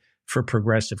money for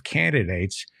progressive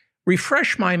candidates.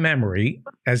 Refresh my memory,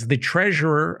 as the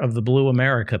treasurer of the Blue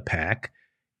America PAC,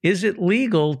 is it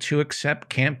legal to accept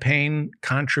campaign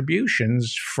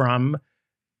contributions from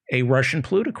a Russian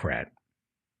plutocrat?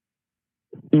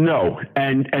 No,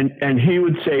 and he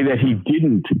would say that he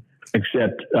didn't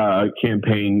accept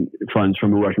campaign funds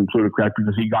from a Russian plutocrat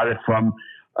because he got it from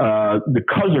the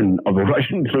cousin of a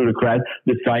Russian plutocrat,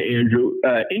 this guy Andrew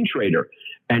InTrader.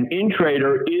 And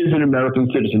Intrater is an American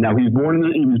citizen. Now he was born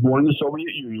in the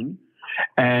Soviet Union,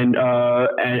 and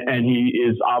he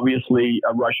is obviously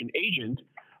a Russian agent,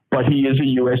 but he is a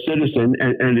U.S. citizen,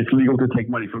 and it's legal to take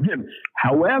money from him.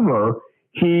 However,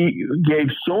 he gave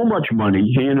so much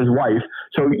money, he and his wife.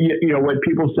 So, what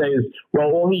people say is, well,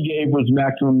 all he gave was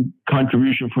maximum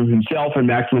contribution from himself and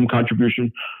maximum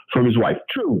contribution from his wife.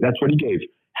 True, that's what he gave.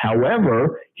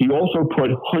 However, he also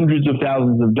put hundreds of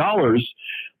thousands of dollars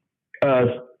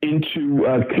into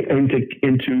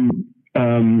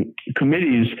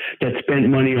committees that spent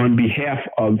money on behalf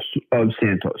of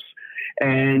Santos.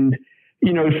 And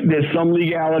there's some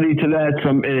legality to that,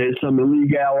 some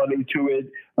illegality to it.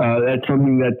 That's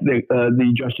something that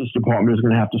the Justice Department is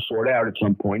going to have to sort out at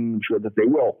some point, and I'm sure that they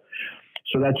will.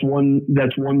 So that's one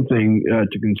thing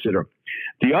to consider.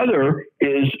 The other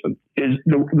is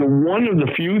the one of the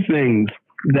few things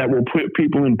that will put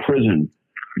people in prison,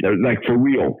 like for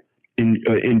real,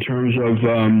 in terms of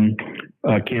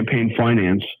campaign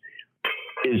finance,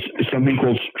 is something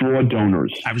called straw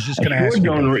donors. I was just going to ask you.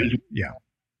 Straw donor is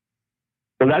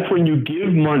Well, that's when you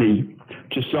give money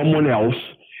to someone else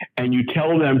and you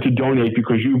tell them to donate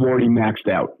because you've already maxed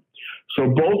out. So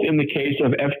both in the case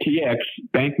of FTX,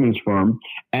 Bankman's firm,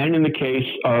 and in the case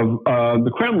of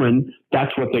the Kremlin,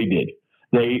 that's what they did.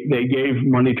 They gave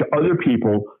money to other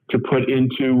people to put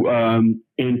into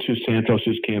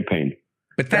Santos's campaign.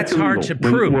 But that's hard to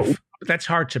prove. That's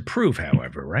hard to prove,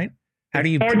 however, right? How do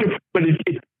you? Hard to, but it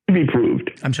can be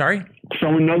proved. I'm sorry. So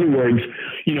in other words,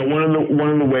 one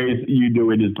of the ways you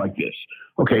do it is like this.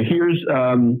 Okay, here's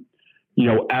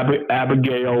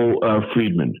Abigail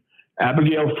Friedman.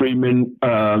 Abigail Friedman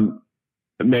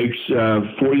makes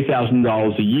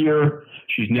 $40,000 a year.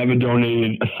 She's never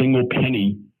donated a single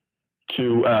penny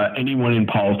to anyone in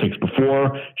politics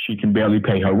before. She can barely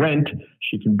pay her rent.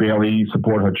 She can barely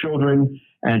support her children,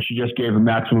 and she just gave a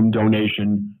maximum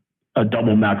donation, a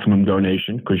double maximum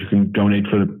donation, because you can donate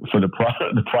for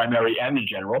the primary and the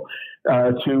general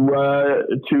to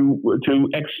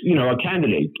a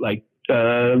candidate like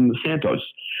Santos.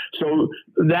 So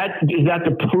is that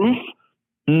the proof?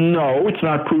 No, it's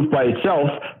not proof by itself,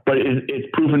 but it's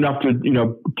proof enough to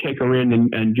take her in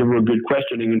and give her a good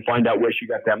questioning and find out where she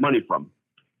got that money from.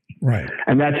 Right.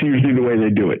 And that's usually the way they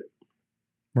do it.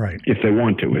 Right. If they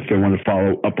want to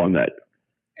follow up on that.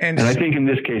 And I think in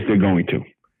this case they're going to.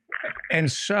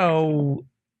 And so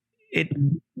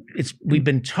we've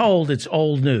been told it's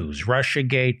old news.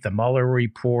 Russiagate, the Mueller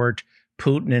report,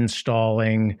 Putin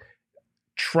installing,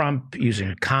 Trump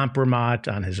using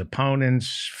Compromat on his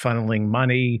opponents, funneling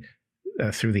money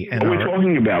through the NRA.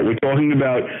 We're talking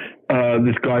about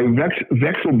this guy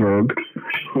Vekselberg,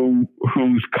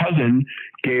 whose cousin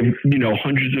gave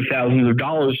hundreds of thousands of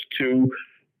dollars to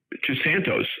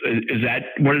Santos.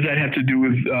 What does that have to do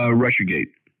with Russiagate?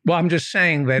 Well, I'm just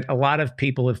saying that a lot of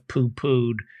people have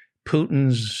poo-pooed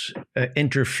Putin's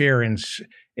interference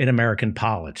in American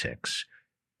politics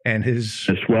and his.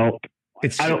 As well.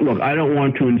 I don't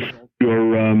want to insult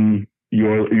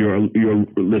your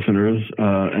listeners,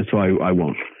 and so I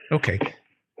won't. Okay.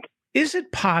 Is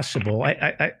it possible?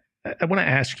 I want to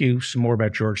ask you some more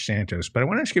about George Santos, but I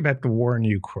want to ask you about the war in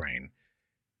Ukraine,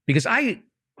 because I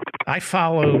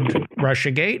followed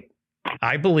Russiagate.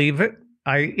 I believe it.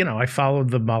 I followed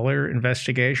the Mueller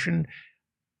investigation.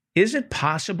 Is it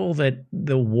possible that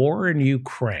the war in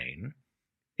Ukraine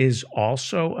is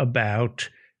also about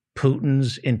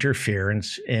Putin's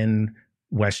interference in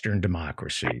Western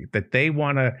democracy, that they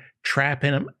want to trap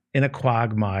him in a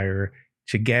quagmire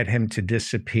to get him to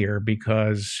disappear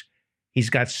because he's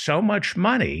got so much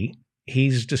money,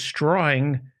 he's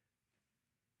destroying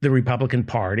the Republican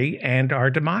Party and our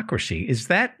democracy? Is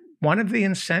that one of the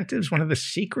incentives, one of the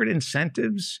secret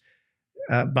incentives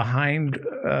behind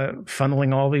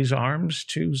funneling all these arms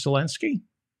to Zelensky?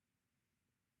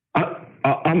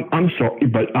 I'm sorry,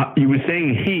 but you were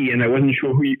saying he, and I wasn't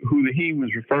sure who the he was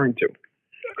referring to.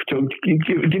 So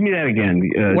give me that again.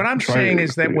 What I'm saying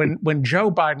is that when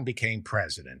Joe Biden became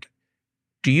president,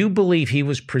 do you believe he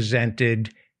was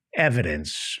presented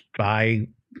evidence by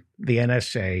the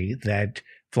NSA that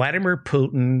Vladimir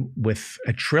Putin, with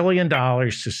 $1 trillion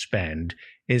to spend,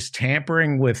 is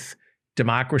tampering with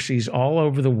democracies all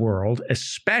over the world,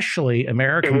 especially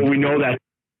American? Okay, well, we know that.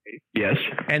 Yes.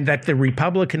 And that the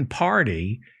Republican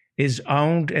Party is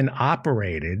owned and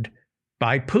operated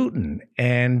by Putin,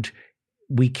 and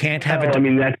we can't have it. I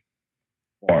mean, that's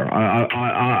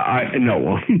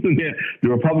no. The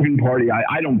Republican Party,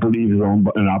 I don't believe, is owned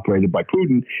and operated by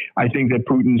Putin. I think that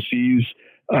Putin sees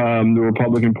the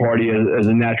Republican Party as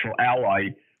a natural ally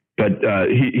but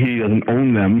he doesn't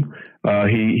own them.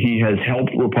 He has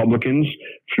helped Republicans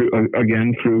through.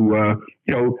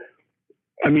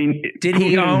 I mean, did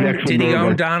he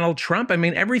own Donald Trump? I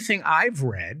mean, everything I've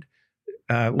read.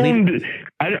 Owned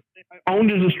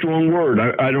is a strong word.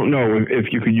 I don't know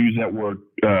if you could use that word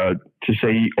to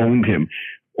say he owned him,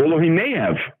 although he may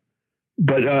have.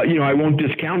 But I won't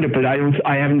discount it. But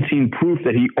I haven't seen proof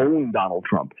that he owned Donald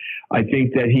Trump. I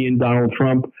think that he and Donald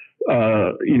Trump,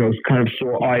 kind of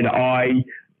saw eye to eye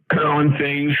on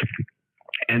things,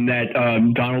 and that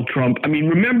Donald Trump. I mean,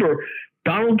 remember,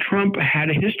 Donald Trump had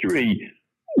a history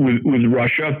with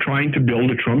Russia of trying to build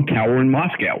a Trump Tower in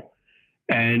Moscow,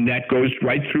 and that goes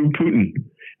right through Putin,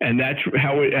 and that's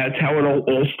how it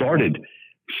all started.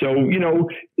 So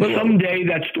someday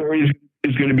that story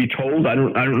is going to be told. I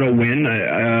don't know when.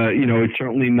 It's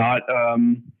certainly not.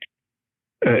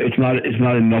 It's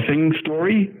not a nothing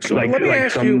story. So let me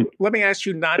ask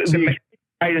you not to. The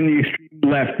right and the extreme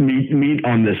left meet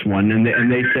on this one, and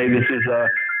they say this is a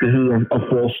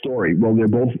false story. Well, they're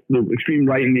both, the extreme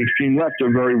right and the extreme left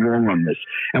are very wrong on this.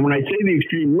 And when I say the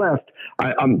extreme left,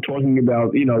 I'm talking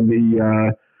about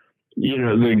the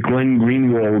Glenn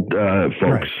Greenwald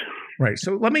folks. Right.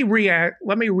 So let me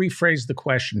rephrase the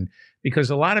question, because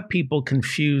a lot of people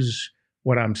confuse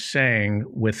what I'm saying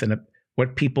with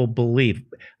what people believe.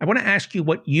 I want to ask you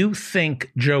what you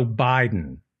think Joe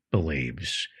Biden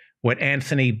believes, what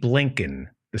Anthony Blinken,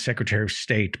 the Secretary of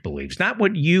State, believes, not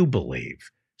what you believe.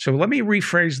 So let me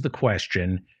rephrase the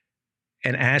question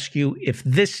and ask you if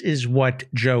this is what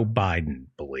Joe Biden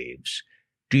believes.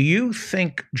 Do you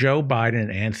think Joe Biden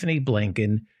and Anthony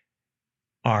Blinken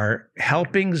are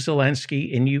helping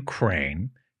Zelensky in Ukraine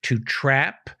to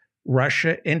trap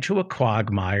Russia into a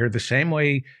quagmire the same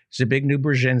way Zbigniew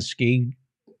Brzezinski,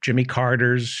 Jimmy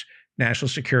Carter's national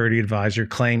security advisor,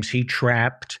 claims he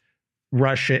trapped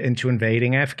Russia into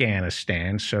invading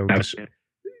Afghanistan?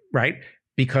 Right?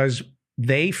 Because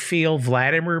they feel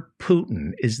Vladimir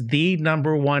Putin is the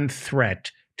number one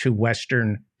threat to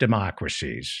Western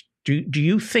democracies. Do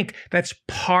you think that's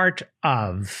part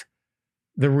of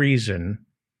the reason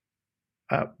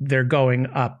they're going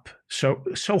up so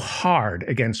hard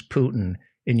against Putin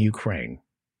in Ukraine?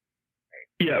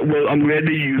 Yeah, well, I'm glad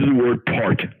that you use the word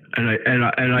part, I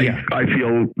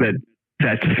feel that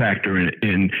that's a factor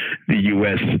in the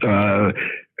U.S.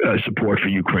 Support for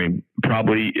Ukraine.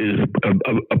 Probably is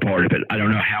a part of it. I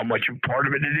don't know how much of a part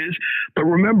of it is, but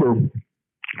remember,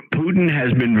 Putin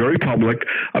has been very public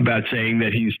about saying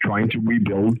that he's trying to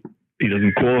rebuild. He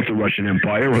doesn't call it the Russian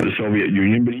Empire or the Soviet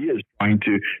Union, but he is trying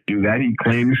to do that. He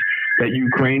claims that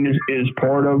Ukraine is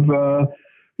part of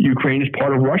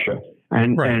Russia,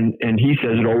 and he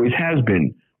says it always has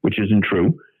been, which isn't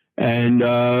true. And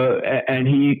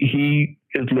he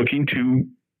is looking to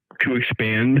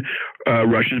expand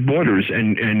Russia's borders,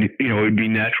 and it would be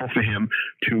natural for him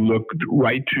to look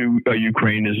right to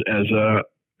Ukraine as a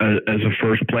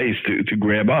first place to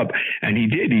grab up, and he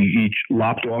did. He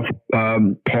lopped off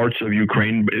parts of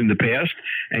Ukraine in the past,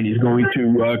 and he's going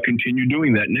to continue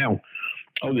doing that now.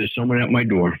 Oh, there's someone at my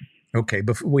door. Okay,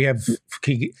 but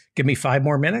can you give me 5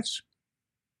 more minutes?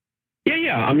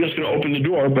 Yeah. I'm just going to open the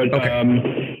door, but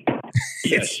okay.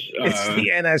 Yes, it's the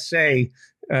NSA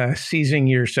seizing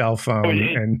your cell phone,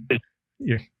 and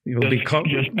you'll be called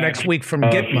next week from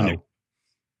Gitmo.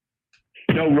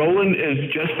 No, Roland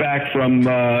is just back from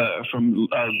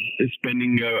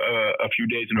spending a few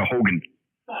days in a Hogan.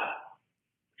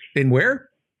 In where?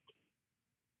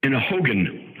 In a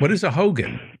Hogan. What is a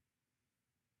Hogan?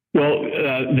 Well,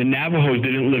 the Navajos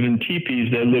didn't live in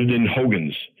teepees; they lived in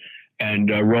Hogans. And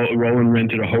Roland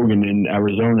rented a Hogan in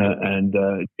Arizona, and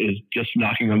is just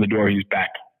knocking on the door. He's back.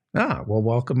 Ah, well,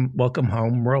 welcome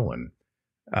home, Roland.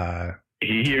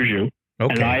 He hears you.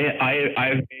 Okay. And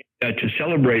I've to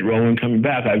celebrate Roland coming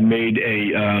back, I've made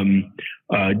a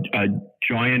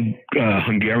giant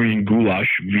Hungarian goulash,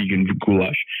 vegan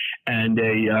goulash, and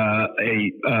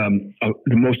the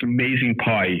most amazing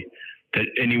pie that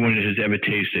anyone has ever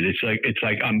tasted. It's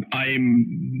like I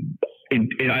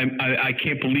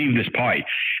can't believe this pie.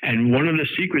 And one of the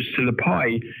secrets to the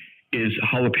pie is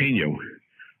jalapeno.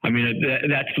 I mean,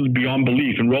 that's beyond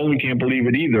belief. And Roland can't believe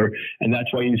it either. And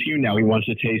that's why he's here now. He wants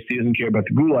to taste, he doesn't care about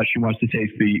the goulash. He wants to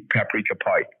taste the paprika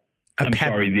pie.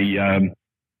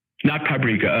 Not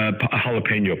paprika,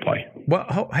 jalapeno pie.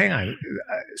 Well, hang on.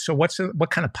 So what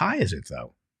kind of pie is it,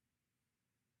 though?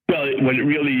 Well, what it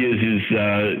really is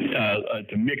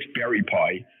it's a mixed berry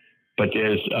pie, but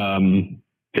there's a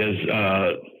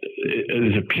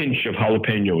pinch of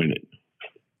jalapeno in it.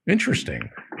 Interesting.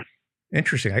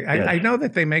 I know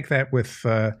that they make that with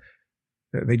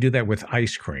they do that with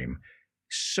ice cream.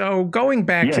 So going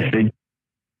back Yes,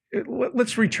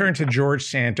 let's return to George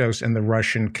Santos and the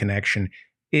Russian connection.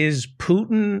 Is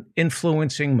Putin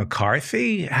influencing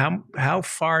McCarthy? How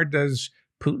far do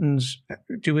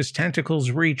his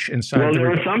tentacles reach inside? Well, there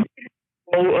were some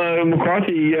people,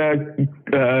 McCarthy,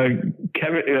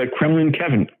 Kremlin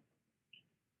Kevin.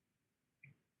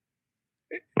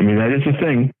 I mean, that is the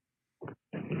thing.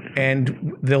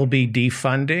 And they'll be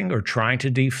defunding or trying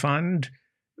to defund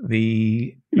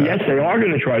the... Yes, they are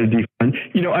going to try to defund.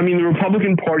 You know, I mean, the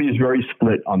Republican Party is very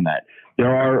split on that.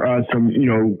 There are some, you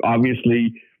know,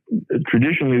 obviously,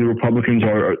 traditionally the Republicans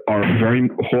are very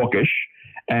hawkish,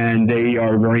 and they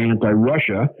are very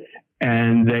anti-Russia,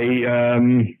 and they,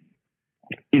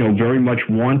 you know, very much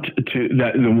want to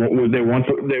that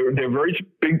they're very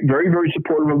big, very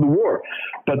supportive of the war.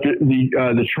 But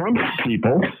the Trump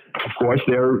people, of course,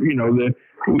 they're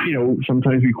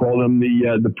sometimes we call them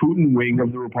the Putin wing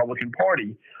of the Republican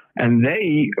Party. And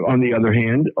they, on the other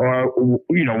hand,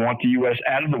 want the U.S.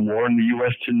 out of the war and the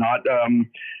U.S. to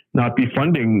not be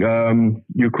funding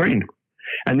Ukraine.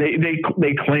 And they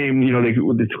claim,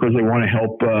 it's because they want to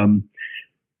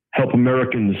help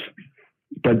Americans,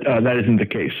 but that isn't the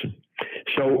case.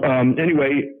 So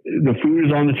anyway, the food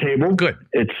is on the table. Good.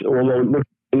 Although it looks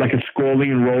like it's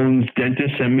scalding, and Roland's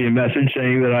dentist sent me a message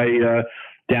saying that I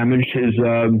damaged his.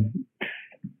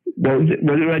 What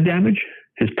did I damage?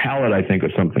 His palate, I think, or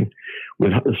something,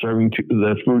 with serving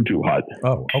the food too hot.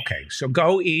 Oh, okay. So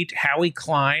go eat. Howie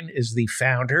Klein is the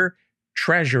founder,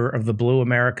 treasurer of the Blue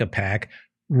America PAC.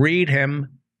 Read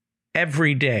him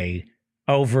every day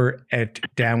over at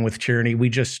Down with Tyranny. We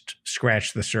just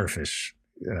scratched the surface.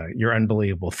 You're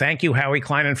unbelievable. Thank you, Howie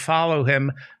Klein, and follow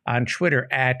him on Twitter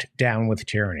at Down with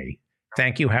Tyranny.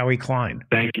 Thank you, Howie Klein.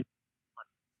 Thank you.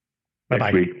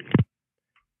 Bye-bye.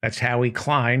 That's Howie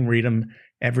Klein. Read him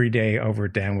every day over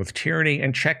at Down with Tyranny,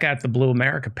 and check out the Blue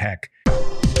America PAC.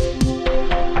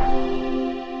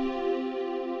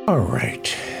 All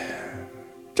right.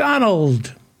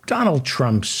 Donald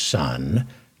Trump's son,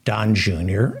 Don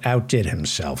Jr., outdid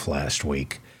himself last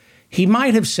week. He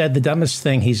might have said the dumbest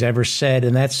thing he's ever said,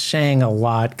 and that's saying a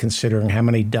lot considering how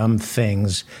many dumb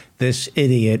things this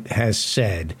idiot has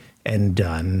said and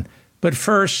done. But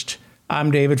first,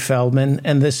 I'm David Feldman,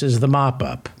 and this is The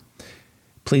Mop-Up.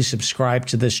 Please subscribe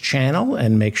to this channel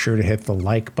and make sure to hit the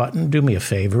like button. Do me a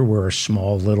favor. We're a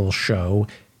small little show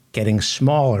getting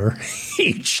smaller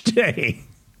each day.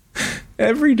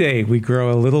 Every day we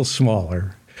grow a little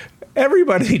smaller.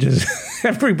 Everybody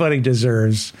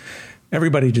deserves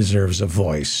a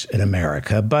voice in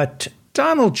America. But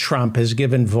Donald Trump has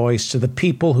given voice to the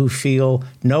people who feel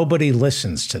nobody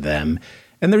listens to them.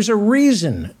 And there's a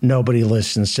reason nobody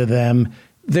listens to them.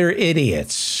 They're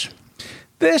idiots.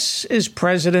 This is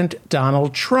President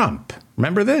Donald Trump.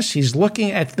 Remember this? He's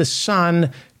looking at the sun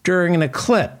during an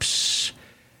eclipse.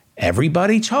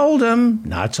 Everybody told him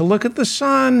not to look at the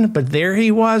sun, but there he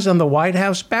was on the White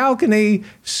House balcony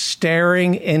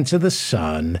staring into the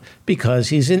sun because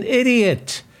he's an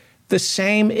idiot. The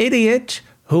same idiot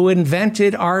who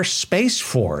invented our Space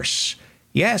Force.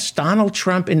 Yes, Donald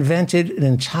Trump invented an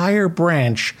entire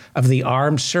branch of the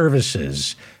armed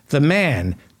services. The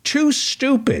man, too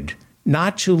stupid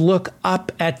not to look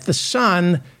up at the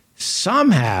sun,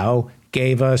 somehow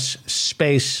gave us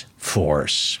Space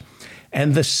Force.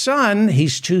 And the son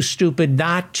he's too stupid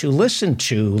not to listen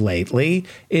to lately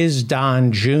is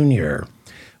Don Jr.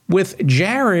 With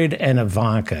Jared and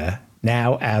Ivanka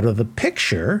now out of the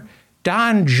picture,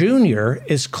 Don Jr.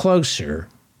 has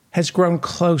grown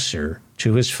closer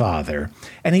to his father,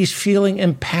 and he's feeling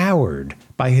empowered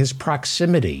by his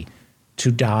proximity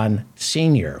to Don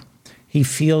Sr. He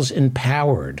feels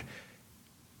empowered.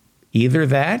 Either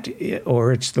that,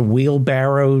 or it's the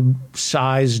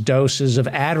wheelbarrow-sized doses of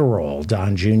Adderall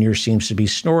Don Jr. seems to be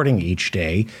snorting each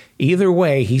day. Either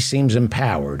way, he seems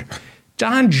empowered.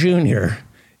 Don Jr.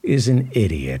 is an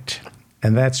idiot,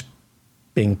 and that's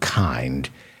being kind.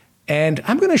 And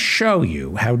I'm going to show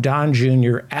you how Don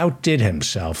Jr. outdid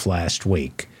himself last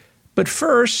week. But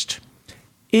first,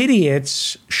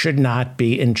 idiots should not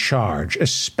be in charge,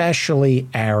 especially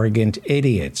arrogant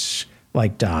idiots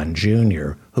like Don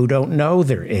Jr., who don't know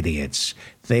they're idiots.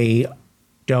 They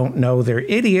don't know they're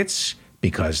idiots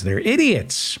because they're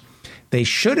idiots. They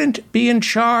shouldn't be in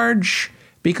charge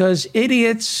because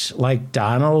idiots like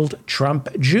Donald Trump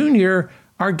Jr.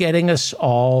 are getting us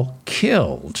all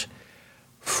killed.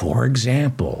 For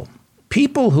example,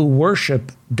 people who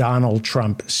worship Donald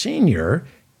Trump Sr.,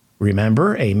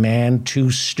 remember, a man too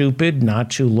stupid not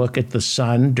to look at the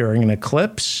sun during an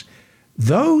eclipse,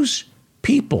 those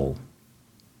people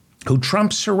who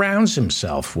Trump surrounds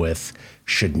himself with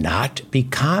should not be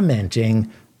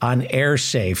commenting on air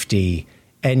safety,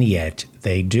 and yet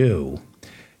they do.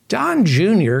 Don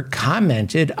Jr.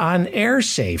 commented on air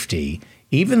safety,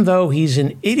 even though he's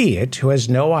an idiot who has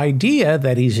no idea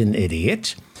that he's an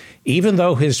idiot, even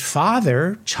though his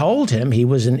father told him he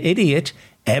was an idiot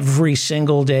every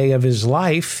single day of his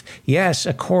life. Yes,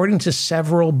 according to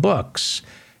several books,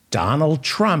 Donald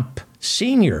Trump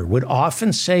Sr. would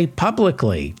often say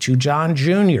publicly to Don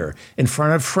Jr. in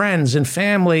front of friends and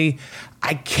family,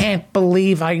 "I can't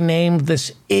believe I named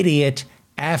this idiot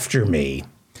after me."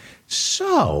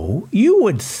 So you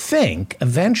would think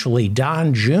eventually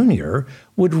Don Jr.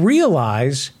 would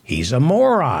realize he's a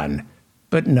moron.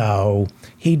 But no,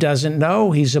 he doesn't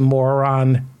know he's a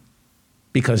moron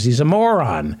because he's a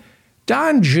moron.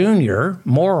 Don Jr.,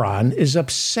 moron, is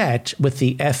upset with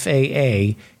the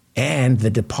FAA and the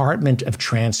Department of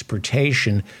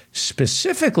Transportation,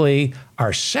 specifically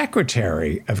our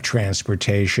Secretary of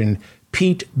Transportation,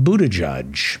 Pete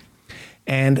Buttigieg.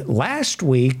 And last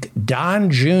week, Don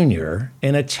Jr.,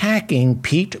 in attacking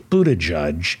Pete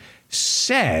Buttigieg,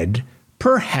 said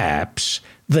perhaps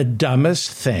the dumbest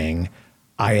thing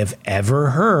I have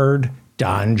ever heard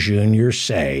Don Jr.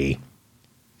 say.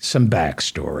 Some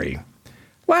backstory.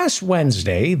 Last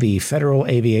Wednesday, the Federal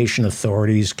Aviation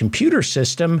Authority's computer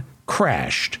system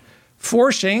crashed,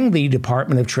 forcing the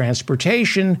Department of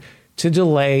Transportation to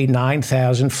delay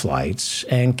 9,000 flights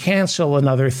and cancel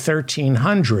another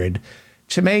 1,300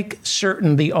 to make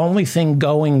certain the only thing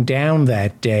going down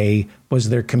that day was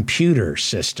their computer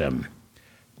system.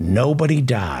 Nobody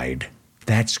died.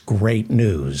 That's great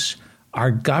news.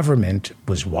 Our government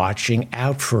was watching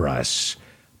out for us.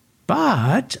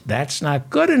 But that's not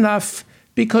good enough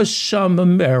because some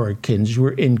Americans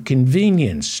were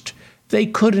inconvenienced. They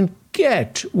couldn't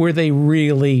get where they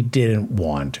really didn't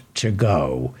want to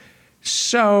go.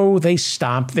 So they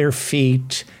stomped their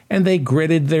feet and they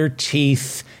gritted their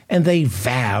teeth and they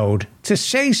vowed to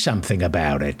say something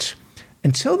about it,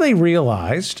 until they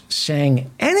realized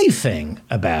saying anything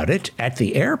about it at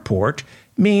the airport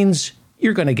means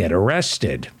you're going to get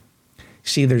arrested.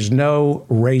 See, there's no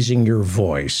raising your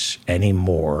voice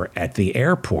anymore at the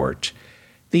airport.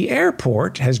 The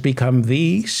airport has become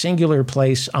the singular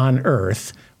place on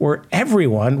earth where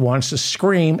everyone wants to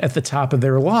scream at the top of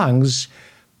their lungs.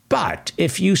 But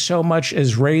if you so much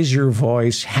as raise your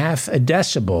voice half a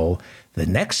decibel, the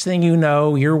next thing you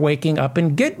know, you're waking up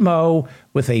in Gitmo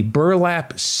with a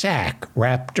burlap sack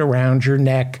wrapped around your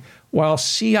neck while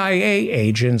CIA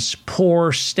agents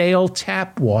pour stale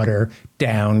tap water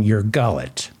down your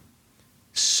gullet.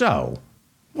 So,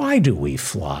 why do we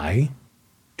fly?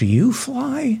 Do you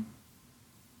fly?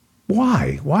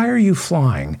 Why? Why are you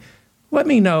flying? Let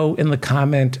me know in the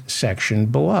comment section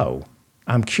below.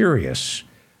 I'm curious.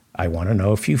 I want to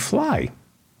know if you fly.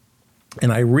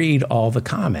 And I read all the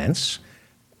comments,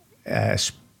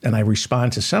 and I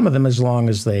respond to some of them as long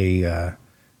as they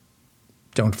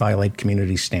don't violate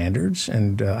community standards.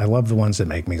 And I love the ones that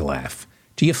make me laugh.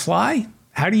 Do you fly?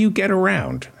 How do you get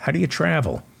around? How do you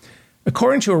travel?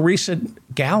 According to a recent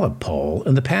Gallup poll,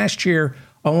 in the past year,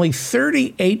 only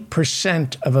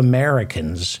 38% of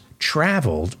Americans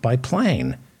traveled by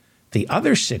plane. The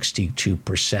other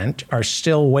 62% are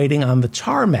still waiting on the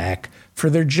tarmac for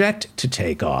their jet to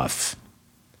take off.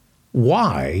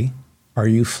 Why are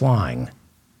you flying?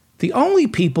 The only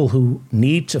people who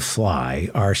need to fly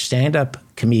are stand-up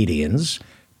comedians,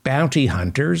 bounty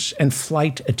hunters, and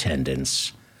flight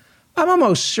attendants. I'm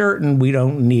almost certain we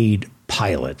don't need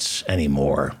pilots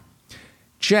anymore.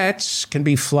 Jets can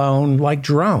be flown like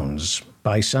drones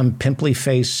by some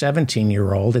pimply-faced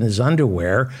 17-year-old in his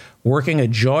underwear working a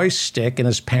joystick in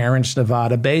his parents'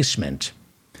 Nevada basement.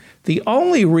 The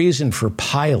only reason for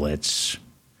pilots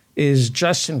is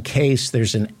just in case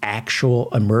there's an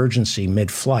actual emergency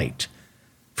mid-flight.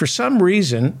 For some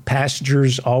reason,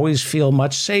 passengers always feel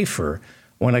much safer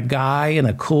when a guy in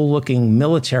a cool-looking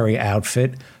military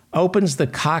outfit opens the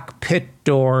cockpit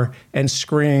door and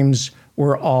screams,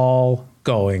 "We're all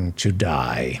going to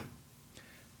die."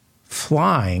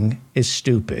 Flying is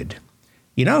stupid.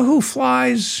 You know who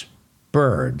flies?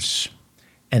 Birds.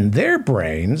 And their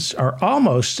brains are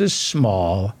almost as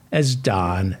small as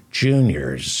Don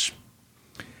Jr.'s.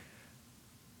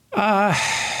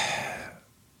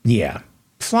 Yeah,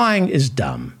 flying is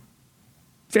dumb.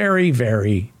 Very,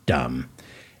 very dumb.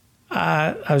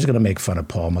 I was going to make fun of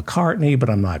Paul McCartney, but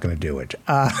I'm not going to do it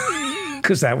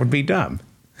because that would be dumb.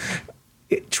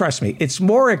 Trust me, it's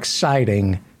more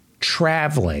exciting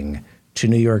traveling to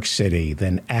New York City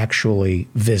than actually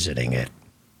visiting it.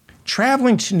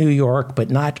 Traveling to New York but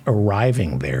not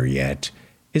arriving there yet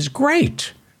is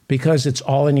great because it's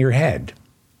all in your head.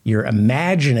 You're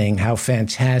imagining how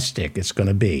fantastic it's going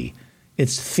to be.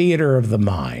 It's theater of the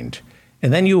mind.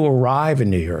 And then you arrive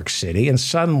in New York City, and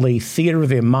suddenly theater of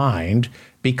the mind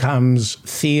becomes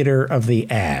theater of the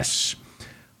ass.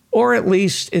 Or at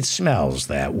least it smells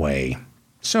that way.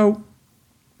 So,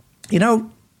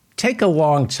 take a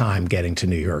long time getting to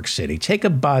New York City. Take a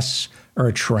bus or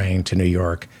a train to New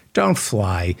York. Don't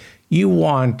fly. You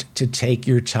want to take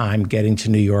your time getting to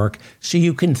New York so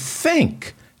you can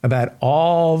think about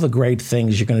all the great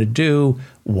things you're going to do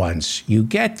once you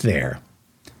get there.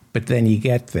 But then you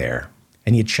get there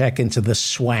and you check into the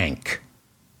Swank,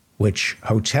 which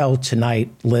Hotel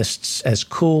Tonight lists as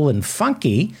cool and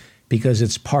funky because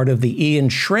it's part of the Ian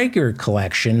Schrager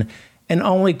collection and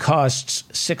only costs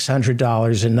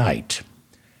 $600 a night.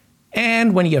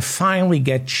 And when you finally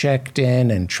get checked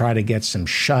in and try to get some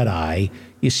shut-eye,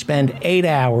 you spend 8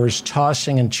 hours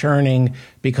tossing and turning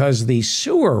because the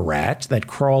sewer rat that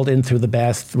crawled in through the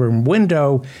bathroom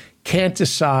window can't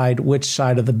decide which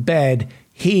side of the bed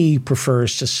he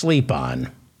prefers to sleep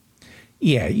on.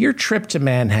 Yeah, your trip to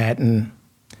Manhattan,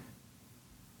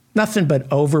 nothing but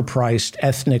overpriced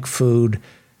ethnic food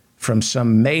from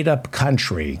some made-up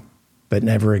country that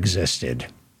never existed.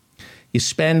 You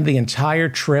spend the entire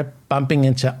trip bumping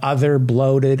into other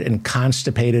bloated and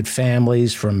constipated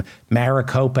families from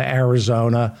Maricopa,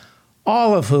 Arizona,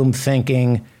 all of whom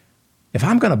thinking, if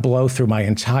I'm going to blow through my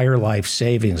entire life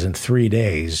savings in 3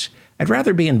 days, I'd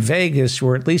rather be in Vegas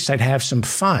where at least I'd have some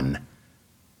fun.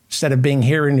 Instead of being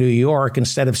here in New York,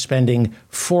 instead of spending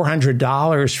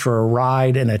 $400 for a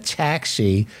ride in a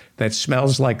taxi that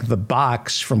smells like the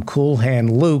box from Cool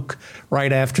Hand Luke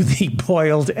right after the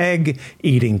boiled egg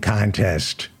eating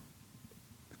contest.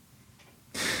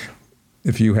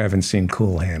 If you haven't seen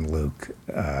Cool Hand Luke,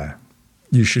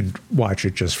 you should watch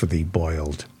it just for the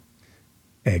boiled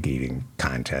egg eating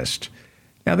contest.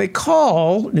 Now, they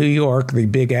call New York the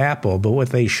Big Apple, but what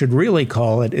they should really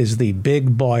call it is the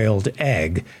Big Boiled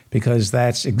Egg, because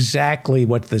that's exactly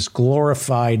what this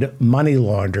glorified money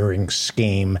laundering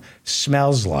scheme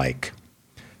smells like.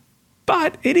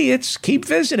 But idiots keep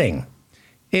visiting.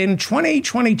 In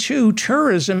 2022,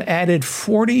 tourism added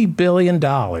 $40 billion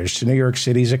to New York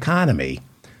City's economy.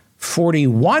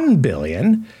 $41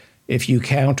 billion if you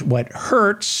count what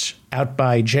Hertz out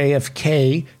by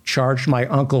JFK charged my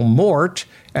Uncle Mort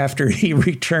after he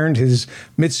returned his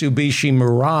Mitsubishi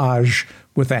Mirage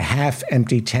with a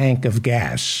half-empty tank of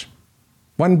gas.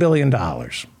 $1 billion.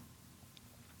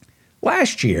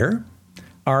 Last year,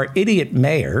 our idiot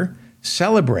mayor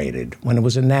celebrated when it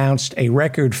was announced a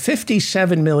record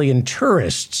 57 million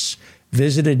tourists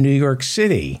visited New York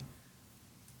City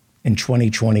in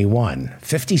 2021.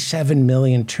 57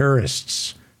 million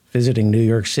tourists visiting New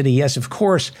York City. Yes, of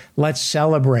course, let's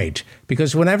celebrate.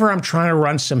 Because whenever I'm trying to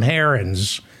run some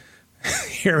errands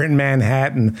here in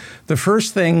Manhattan, the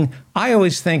first thing I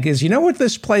always think is, you know what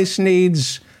this place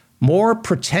needs? More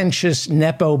pretentious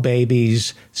Nepo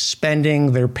babies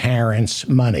spending their parents'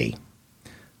 money.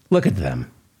 Look at them.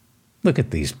 Look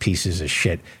at these pieces of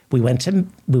shit. We went to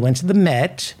the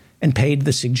Met and paid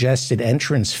the suggested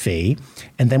entrance fee.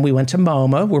 And then we went to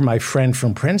MoMA, where my friend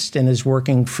from Princeton is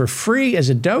working for free as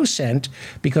a docent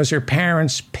because her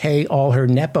parents pay all her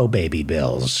Nepo baby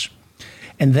bills.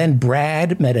 And then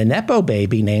Brad met a Nepo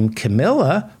baby named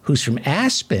Camilla, who's from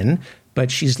Aspen, but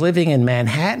she's living in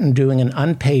Manhattan doing an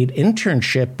unpaid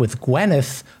internship with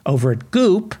Gwyneth over at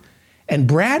Goop. And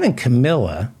Brad and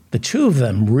Camilla, the two of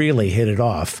them really hit it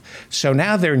off. So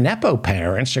now their Nepo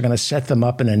parents are going to set them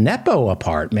up in a Nepo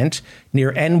apartment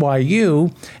near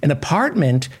NYU, an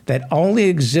apartment that only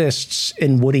exists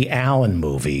in Woody Allen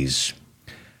movies.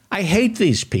 I hate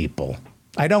these people.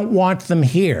 I don't want them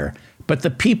here. But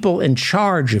the people in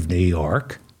charge of New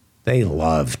York, they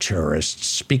love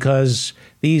tourists because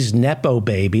these Nepo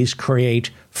babies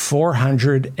create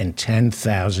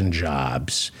 410,000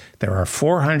 jobs. There are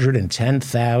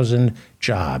 410,000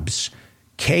 jobs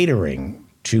catering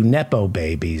to Nepo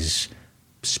babies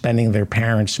spending their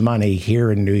parents' money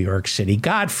here in New York City.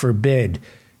 God forbid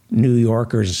New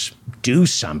Yorkers do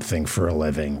something for a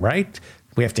living, right?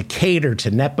 We have to cater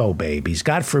to Nepo babies.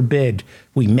 God forbid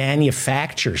we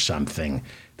manufacture something.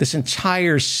 This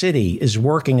entire city is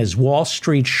working as Wall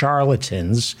Street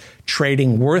charlatans,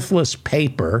 trading worthless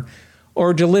paper,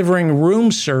 or delivering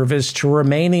room service to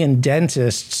Romanian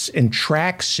dentists in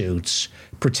tracksuits,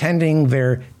 pretending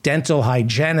their dental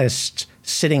hygienist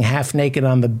sitting half naked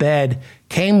on the bed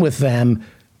came with them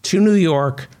to New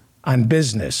York on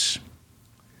business.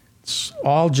 It's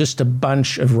all just a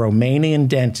bunch of Romanian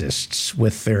dentists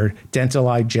with their dental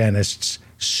hygienists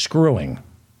screwing.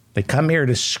 They come here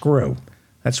to screw.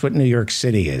 That's what New York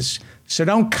City is. So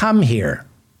don't come here.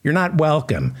 You're not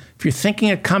welcome. If you're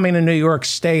thinking of coming to New York,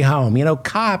 stay home. You know,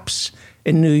 cops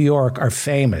in New York are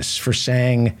famous for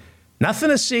saying, nothing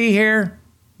to see here.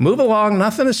 Move along,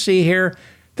 nothing to see here.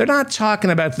 They're not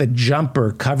talking about the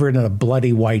jumper covered in a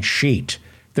bloody white sheet.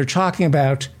 They're talking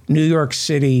about New York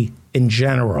City in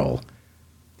general.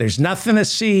 There's nothing to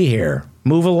see here.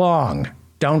 Move along.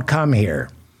 Don't come here.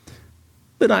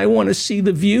 But I want to see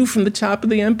the view from the top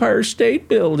of the Empire State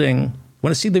Building.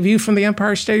 Want to see the view from the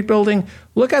Empire State Building?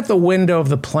 Look out the window of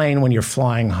the plane when you're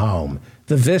flying home.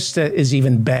 The vista is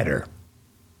even better.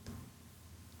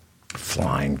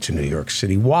 Flying to New York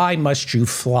City. Why must you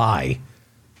fly?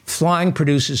 Flying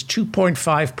produces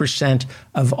 2.5%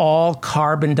 of all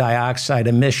carbon dioxide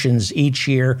emissions each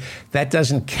year. That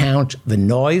doesn't count the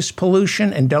noise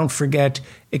pollution. And don't forget,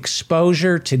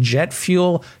 exposure to jet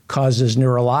fuel causes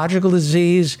neurological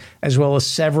disease as well as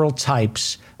several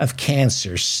types of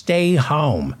cancer. Stay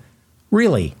home.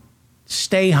 Really,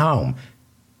 stay home.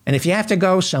 And if you have to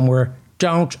go somewhere,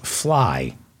 don't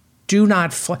fly. Do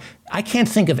not fly. I can't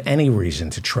think of any reason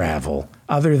to travel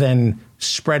other than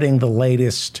spreading the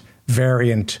latest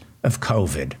variant of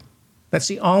COVID. That's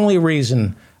the only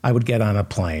reason I would get on a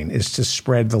plane, is to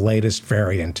spread the latest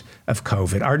variant of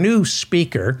COVID. Our new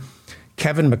speaker,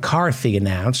 Kevin McCarthy,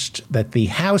 announced that the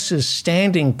House's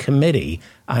Standing Committee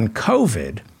on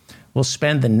COVID will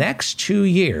spend the next 2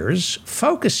 years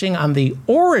focusing on the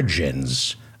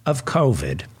origins of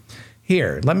COVID.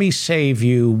 Here, let me save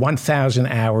you 1,000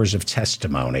 hours of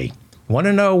testimony. Want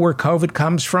to know where COVID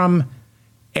comes from?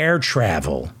 Air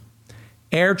travel.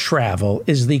 Air travel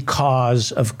is the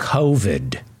cause of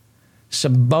COVID.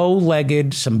 Some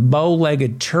bow-legged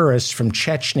tourists from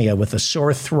Chechnya with a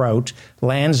sore throat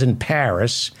lands in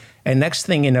Paris, and next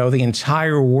thing you know, the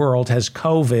entire world has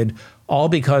COVID, all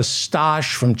because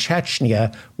Stash from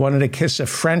Chechnya wanted to kiss a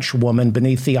French woman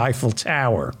beneath the Eiffel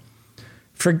Tower.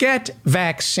 Forget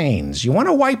vaccines. You want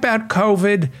to wipe out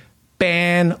COVID?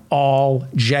 Ban all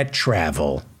jet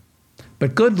travel.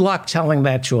 But good luck telling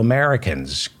that to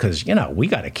Americans, because, you know, we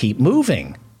got to keep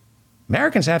moving.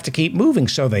 Americans have to keep moving,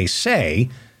 so they say.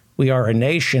 We are a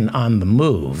nation on the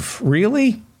move.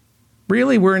 Really?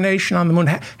 Really, we're a nation on the moon?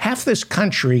 Half this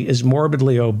country is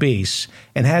morbidly obese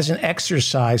and hasn't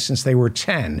exercised since they were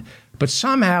 10. But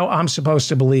somehow I'm supposed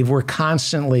to believe we're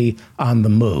constantly on the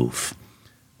move.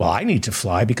 Well, I need to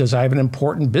fly because I have an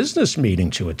important business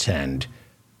meeting to attend,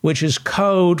 which is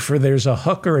code for there's a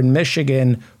hooker in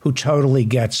Michigan who totally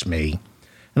gets me.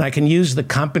 And I can use the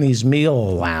company's meal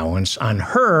allowance on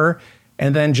her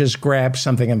and then just grab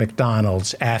something at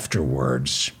McDonald's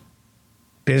afterwards.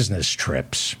 Business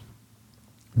trips.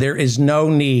 There is no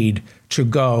need to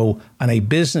go on a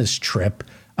business trip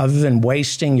other than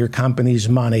wasting your company's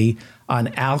money on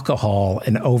alcohol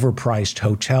and overpriced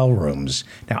hotel rooms.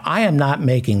 Now, I am not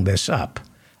making this up.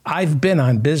 I've been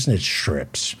on business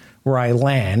trips where I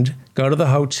land, go to the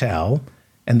hotel,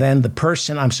 and then the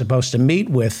person I'm supposed to meet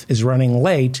with is running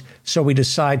late, so we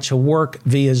decide to work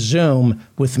via Zoom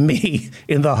with me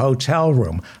in the hotel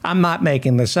room. I'm not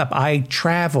making this up. I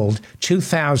traveled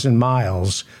 2,000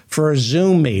 miles for a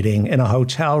Zoom meeting in a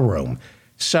hotel room.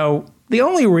 So the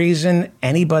only reason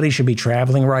anybody should be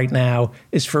traveling right now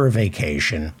is for a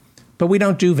vacation. But we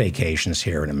don't do vacations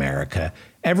here in America.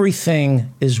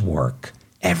 Everything is work.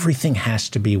 Everything has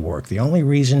to be work. The only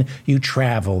reason you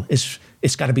travel is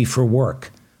it's got to be for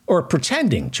work or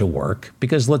pretending to work,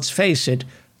 because let's face it,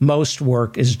 most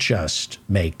work is just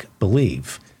make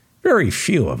believe. Very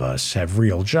few of us have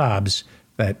real jobs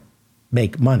that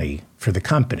make money for the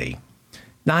company.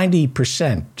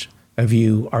 90% of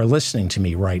you are listening to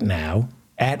me right now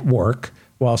at work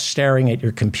while staring at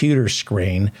your computer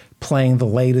screen, playing the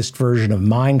latest version of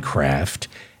Minecraft.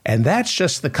 And that's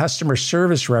just the customer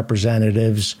service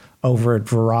representatives over at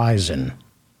Verizon.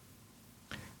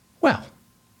 Well,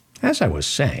 as I was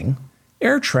saying,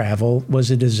 air travel was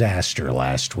a disaster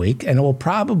last week, and it will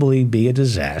probably be a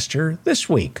disaster this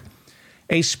week.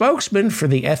 A spokesman for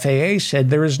the FAA said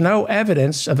there is no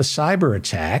evidence of a cyber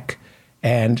attack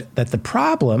and that the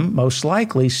problem most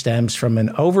likely stems from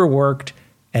an overworked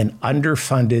and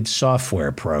underfunded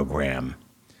software program.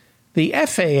 The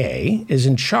FAA is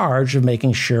in charge of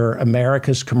making sure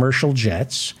America's commercial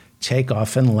jets take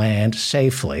off and land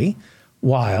safely,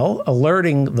 while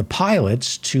alerting the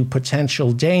pilots to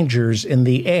potential dangers in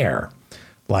the air,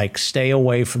 like stay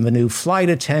away from the new flight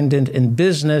attendant in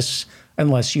business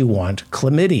unless you want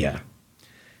chlamydia.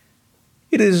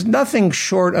 It is nothing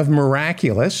short of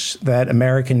miraculous that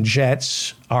American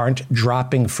jets aren't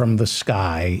dropping from the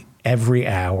sky every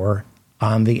hour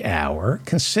on the hour,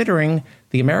 considering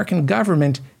the American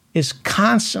government is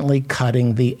constantly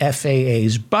cutting the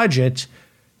FAA's budget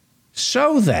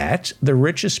so that the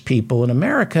richest people in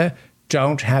America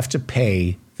don't have to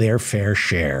pay their fair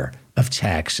share of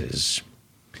taxes.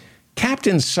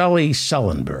 Captain Sully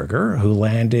Sullenberger, who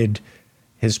landed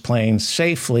his plane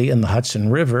safely in the Hudson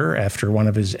River after one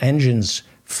of his engines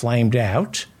flamed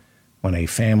out when a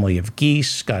family of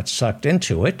geese got sucked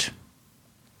into it.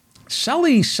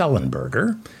 Sully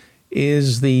Sullenberger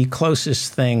is the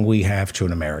closest thing we have to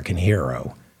an American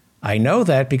hero. I know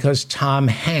that because Tom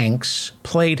Hanks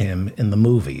played him in the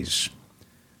movies.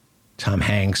 Tom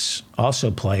Hanks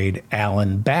also played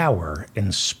Alan Bauer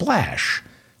in Splash,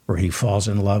 where he falls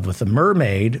in love with a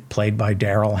mermaid played by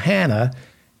Daryl Hannah.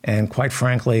 And quite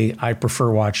frankly, I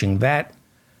prefer watching that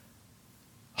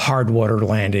hard water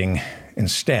landing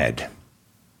instead.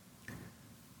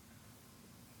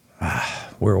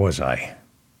 Where was I?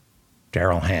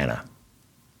 Daryl Hannah.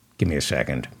 Give me a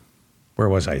second. Where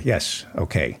was I? Yes,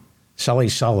 okay. Sully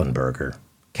Sullenberger.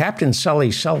 Captain Sully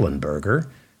Sullenberger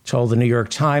told the New York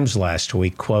Times last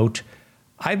week, quote,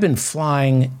 "I've been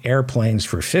flying airplanes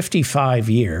for 55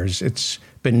 years. It's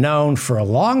been known for a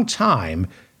long time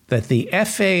that the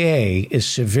FAA is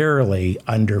severely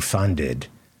underfunded."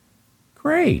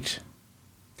 Great.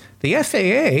 The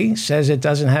FAA says it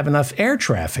doesn't have enough air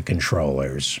traffic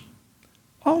controllers.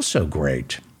 Also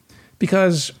great.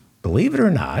 Because, believe it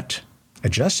or not,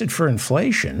 adjusted for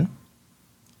inflation,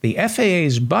 the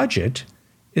FAA's budget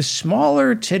is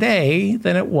smaller today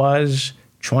than it was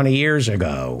 20 years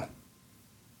ago.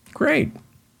 Great.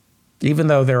 Even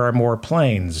though there are more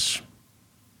planes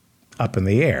up in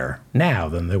the air now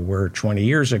than there were 20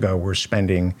 years ago, we're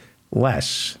spending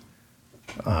less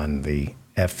on the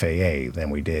FAA than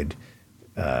we did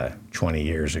 20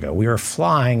 years ago. We are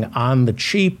flying on the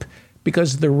cheap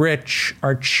because the rich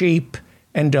are cheap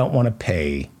and don't want to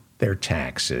pay their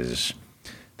taxes.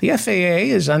 The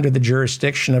FAA is under the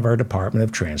jurisdiction of our Department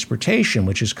of Transportation,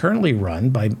 which is currently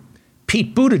run by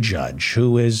Pete Buttigieg,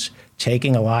 who is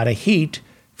taking a lot of heat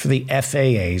for the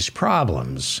FAA's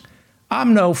problems.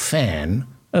 I'm no fan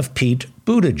of Pete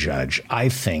Buttigieg. I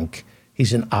think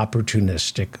he's an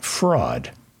opportunistic fraud.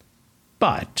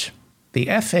 But the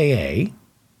FAA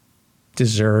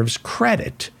deserves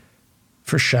credit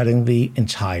for shutting the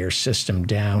entire system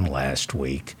down last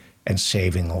week and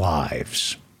saving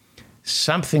lives.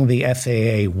 Something the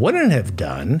FAA wouldn't have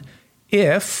done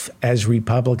if, as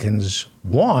Republicans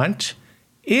want,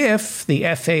 if the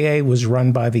FAA was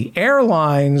run by the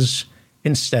airlines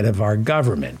instead of our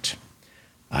government.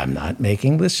 I'm not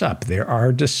making this up. There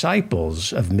are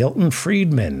disciples of Milton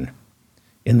Friedman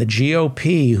in the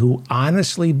GOP who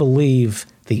honestly believe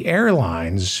the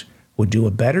airlines would do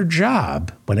a better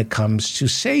job when it comes to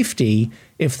safety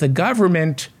if the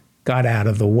government got out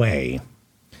of the way.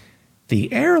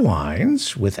 The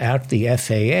airlines, without the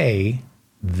FAA,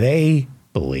 they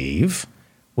believe,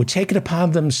 would take it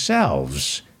upon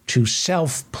themselves to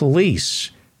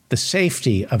self-police the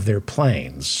safety of their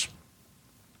planes.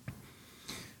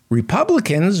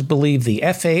 Republicans believe the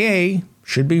FAA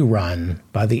should be run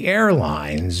by the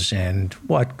airlines, and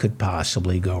what could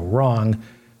possibly go wrong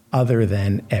other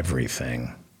than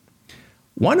everything?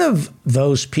 One of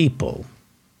those people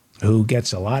who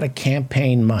gets a lot of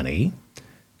campaign money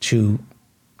to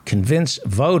convince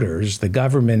voters the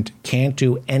government can't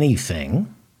do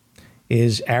anything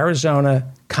is Arizona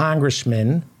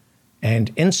Congressman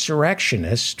and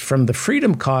insurrectionist from the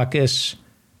Freedom Caucus,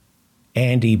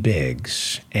 Andy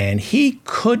Biggs. And he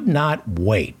could not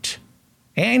wait.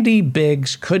 Andy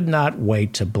Biggs could not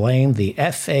wait to blame the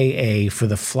FAA for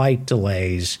the flight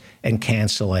delays and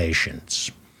cancellations.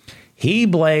 He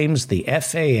blames the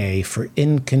FAA for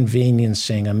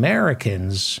inconveniencing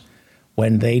Americans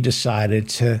when they decided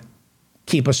to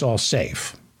keep us all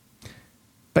safe.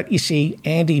 But you see,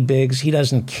 Andy Biggs, he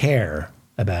doesn't care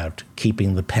about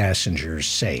keeping the passengers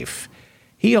safe.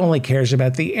 He only cares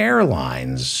about the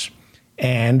airlines.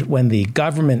 And when the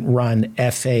government-run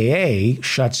FAA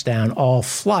shuts down all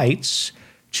flights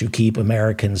to keep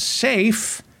Americans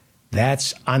safe,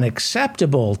 that's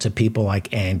unacceptable to people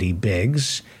like Andy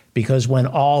Biggs, because when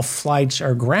all flights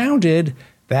are grounded,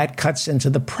 that cuts into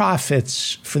the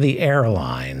profits for the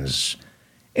airlines.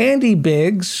 Andy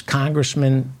Biggs,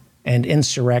 Congressman and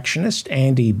insurrectionist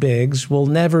Andy Biggs, will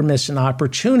never miss an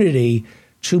opportunity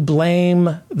to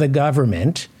blame the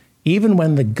government, even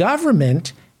when the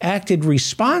government acted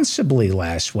responsibly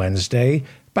last Wednesday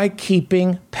by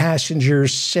keeping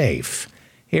passengers safe.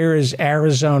 Here is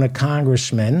Arizona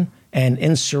Congressman and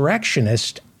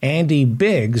insurrectionist Andy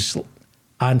Biggs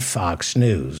on Fox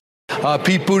News.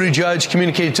 Pete Buttigieg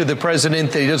communicated to the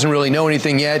president that he doesn't really know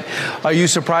anything yet. Are you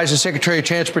surprised the Secretary of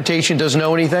Transportation doesn't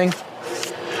know anything?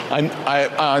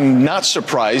 I'm not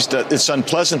surprised. It's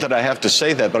unpleasant that I have to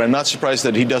say that, but I'm not surprised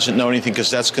that he doesn't know anything,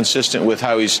 because that's consistent with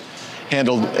how he's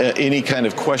handled any kind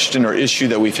of question or issue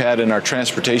that we've had in our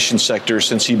transportation sector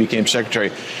since he became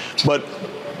secretary. But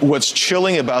what's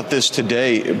chilling about this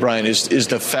today, Brian, is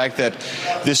the fact that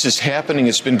this is happening.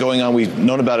 It's been going on. We've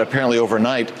known about it apparently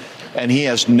overnight, and he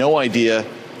has no idea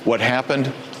what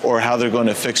happened or how they're going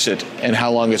to fix it and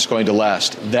how long it's going to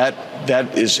last.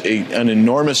 That is an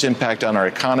enormous impact on our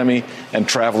economy and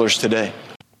travelers today.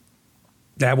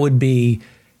 That would be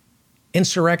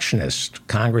insurrectionist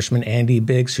Congressman Andy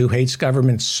Biggs, who hates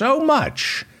government so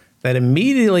much that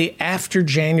immediately after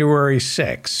January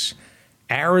 6,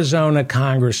 Arizona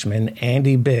Congressman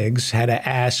Andy Biggs had to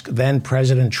ask then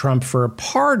President Trump for a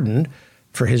pardon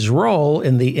for his role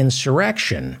in the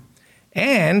insurrection.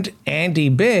 And Andy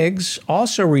Biggs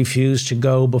also refused to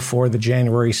go before the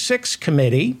January 6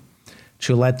 committee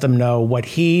to let them know what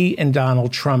he and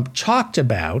Donald Trump talked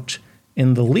about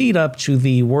in the lead up to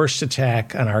the worst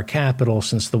attack on our capital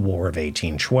since the War of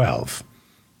 1812.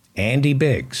 Andy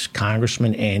Biggs,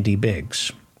 Congressman Andy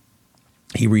Biggs.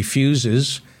 He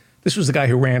refuses. This was the guy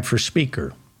who ran for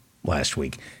speaker last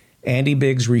week. Andy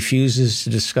Biggs refuses to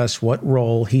discuss what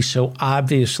role he so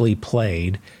obviously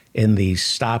played in the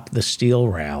Stop the Steal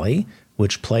rally,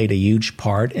 which played a huge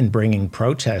part in bringing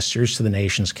protesters to the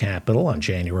nation's capital on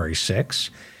January 6.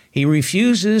 He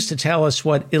refuses to tell us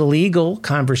what illegal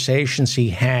conversations he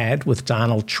had with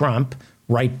Donald Trump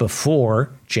right before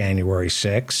January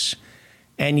 6.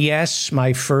 And yes,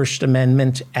 my First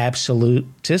Amendment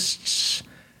absolutists,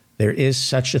 there is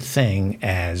such a thing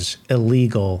as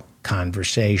illegal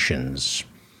conversations.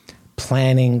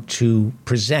 Planning to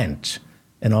present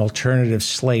an alternative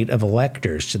slate of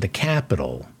electors to the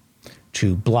Capitol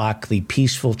to block the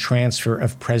peaceful transfer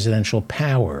of presidential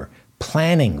power,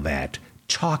 planning that,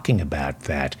 talking about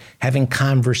that, having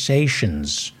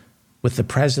conversations with the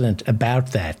president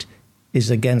about that is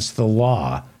against the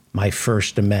law, my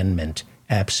First Amendment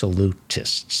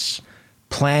absolutists.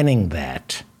 Planning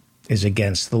that is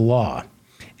against the law.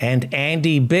 And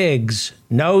Andy Biggs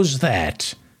knows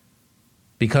that,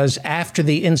 because after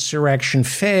the insurrection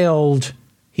failed,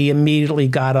 he immediately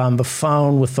got on the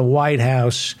phone with the White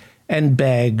House and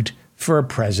begged for a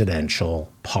presidential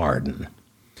pardon.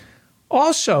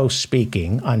 Also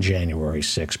speaking on January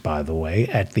 6, by the way,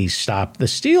 at the Stop the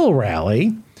Steal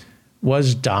rally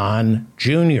was Don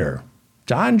Jr.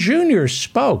 Don Jr.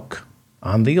 spoke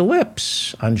on the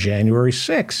Ellipse on January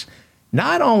 6.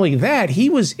 Not only that, he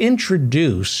was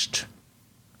introduced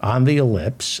on the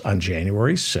Ellipse on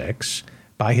January 6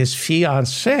 by his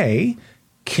fiancée,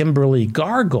 Kimberly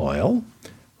Gargoyle,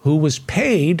 who was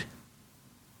paid,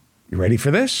 you ready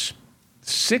for this?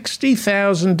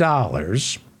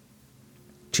 $60,000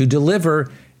 to deliver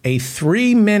a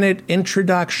 3-minute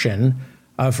introduction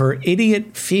of her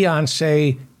idiot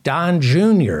fiancé, Don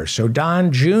Jr. So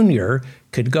Don Jr.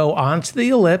 could go onto the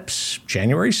Ellipse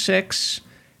January 6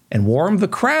 and warm the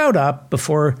crowd up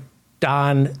before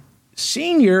Don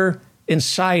Sr.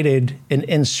 incited an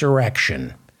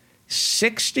insurrection.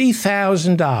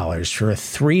 $60,000 for a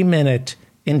 3-minute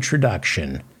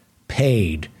introduction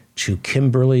paid to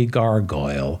Kimberly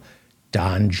Gargoyle,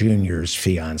 Don Jr.'s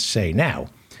fiancée. Now,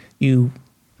 you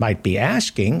might be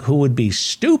asking who would be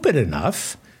stupid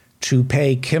enough to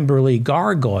pay Kimberly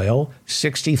Gargoyle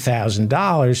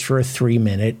 $60,000 for a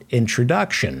 3-minute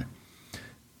introduction.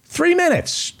 3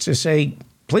 minutes to say,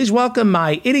 please welcome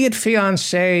my idiot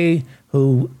fiancé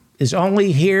who is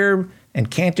only here and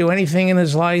can't do anything in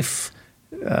his life,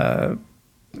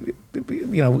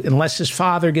 unless his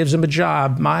father gives him a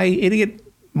job. My idiot,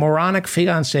 moronic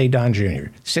fiancé, Don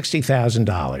Jr.,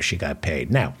 $60,000 she got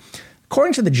paid. Now,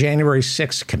 according to the January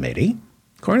 6th committee,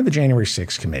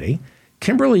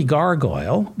 Kimberly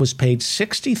Gargoyle was paid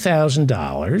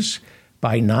 $60,000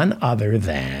 by none other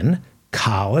than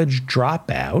college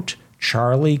dropout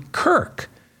Charlie Kirk,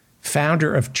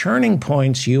 founder of Turning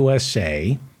Points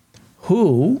USA,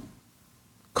 who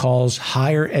calls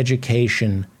higher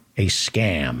education a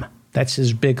scam. That's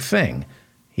his big thing.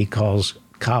 He calls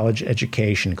college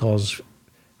education, calls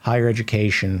higher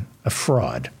education a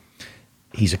fraud.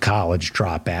 He's a college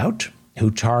dropout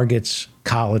who targets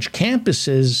college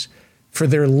campuses for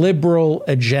their liberal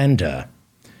agenda.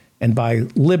 And by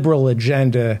liberal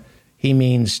agenda, he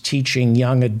means teaching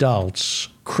young adults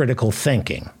critical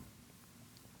thinking.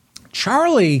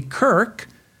 Charlie Kirk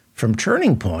from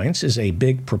Turning Points is a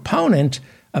big proponent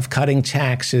of cutting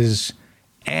taxes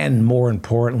and, more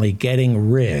importantly, getting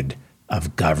rid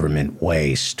of government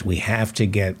waste. We have to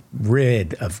get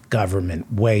rid of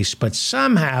government waste. But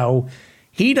somehow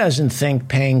he doesn't think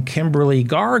paying Kimberly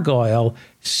Gargoyle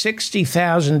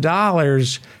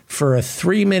 $60,000 for a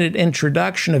 3-minute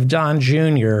introduction of Don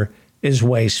Jr. is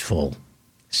wasteful.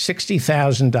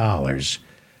 $60,000.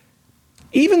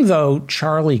 Even though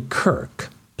Charlie Kirk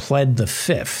pled the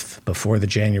fifth before the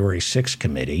January 6th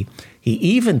committee, he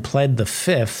even pled the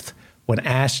fifth when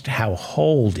asked how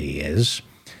old he is.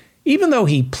 Even though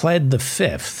he pled the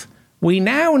fifth, we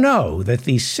now know that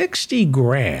the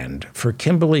 $60,000 for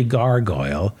Kimberly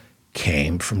Gargoyle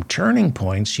came from Turning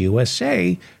Points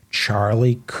USA,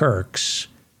 Charlie Kirk's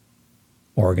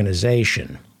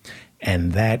organization.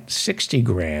 And that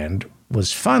 $60,000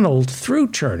 was funneled through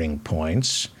Turning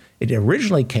Points. It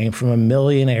originally came from a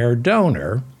millionaire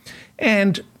donor.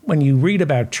 And when you read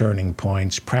about Turning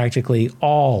Points, practically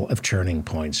all of Turning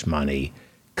Points' money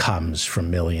comes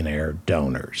from millionaire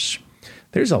donors.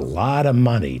 There's a lot of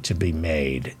money to be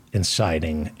made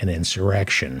inciting an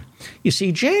insurrection. You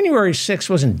see, January 6th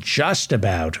wasn't just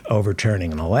about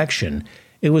overturning an election.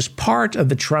 It was part of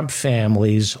the Trump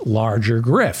family's larger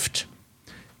grift.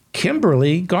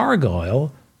 Kimberly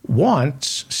Gargoyle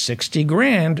wants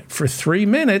 $60,000 for 3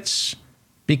 minutes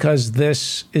because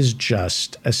this is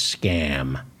just a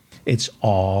scam. It's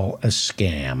all a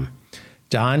scam.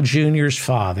 Don Jr.'s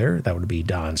father, that would be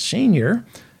Don Sr.,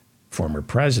 former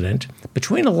president,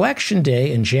 between Election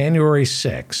Day and January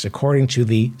 6, according to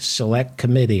the Select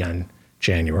Committee on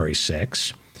January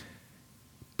 6,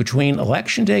 between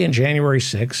Election Day and January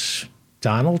 6,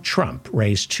 Donald Trump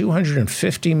raised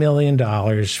 $250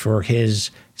 million for his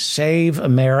Save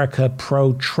America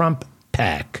Pro-Trump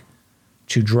PAC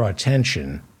to draw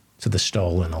attention to the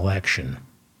stolen election.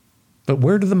 But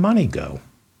where did the money go?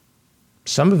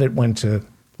 Some of it went to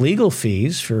legal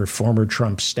fees for former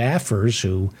Trump staffers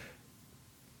who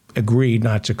agreed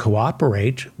not to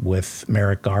cooperate with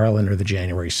Merrick Garland or the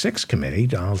January 6th committee.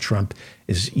 Donald Trump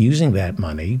is using that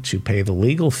money to pay the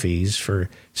legal fees for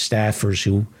staffers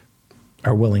who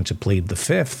are willing to plead the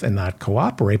fifth and not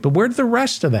cooperate. But where did the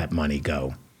rest of that money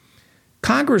go?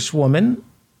 Congresswoman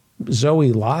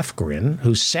Zoe Lofgren,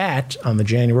 who sat on the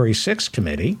January 6th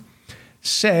committee,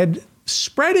 said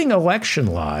spreading election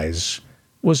lies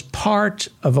was part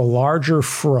of a larger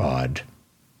fraud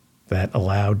that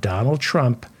allowed Donald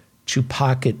Trump to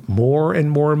pocket more and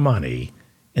more money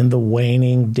in the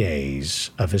waning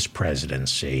days of his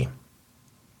presidency.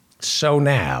 So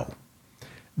now,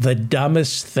 the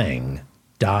dumbest thing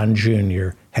Don Jr.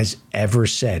 has ever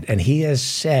said, and he has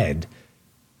said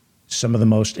some of the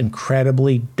most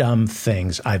incredibly dumb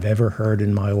things I've ever heard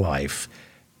in my life.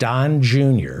 Don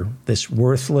Jr., this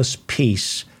worthless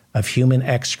piece of human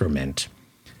excrement,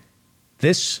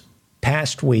 this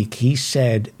past week he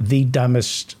said the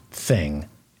dumbest thing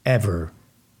ever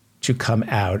to come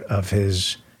out of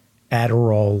his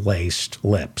Adderall-laced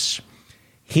lips.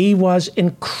 He was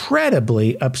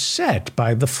incredibly upset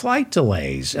by the flight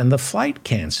delays and the flight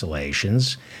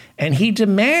cancellations, and he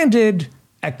demanded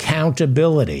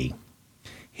accountability.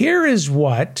 Here is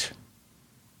what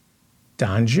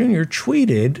Don Jr.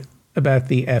 tweeted about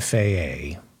the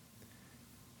FAA.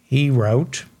 He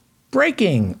wrote,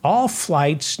 "Breaking, all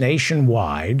flights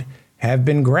nationwide have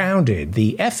been grounded.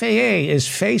 The FAA is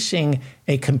facing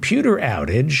a computer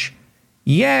outage,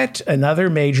 yet another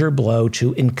major blow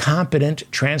to incompetent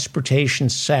transportation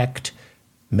sect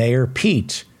Mayor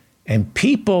Pete and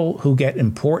people who get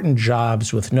important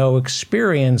jobs with no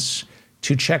experience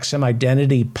to check some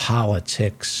identity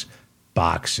politics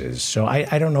boxes." So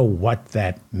I don't know what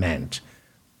that meant.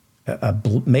 A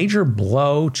major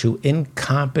blow to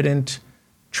incompetent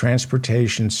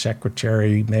Transportation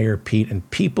Secretary Mayor Pete and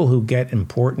people who get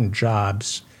important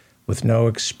jobs with no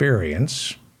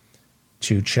experience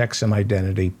to check some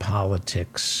identity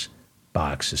politics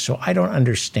boxes. So I don't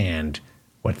understand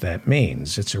what that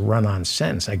means. It's a run-on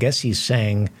sentence. I think he's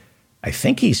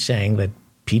saying that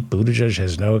Pete Buttigieg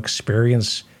has no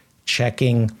experience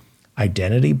checking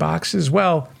identity boxes.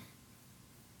 Well,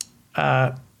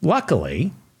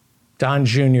 luckily, Don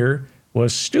Jr.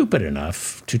 was stupid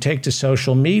enough to take to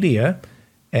social media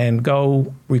and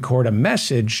go record a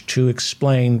message to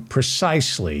explain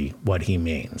precisely what he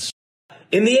means.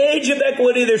 In the age of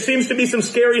equity, there seems to be some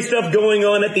scary stuff going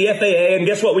on at the FAA. And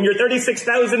guess what? When you're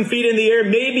 36,000 feet in the air,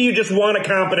 maybe you just want a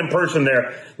competent person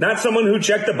there, not someone who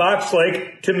checked the box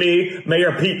like, to me,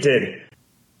 Mayor Pete did.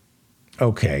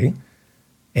 Okay.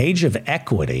 Age of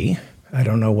equity. I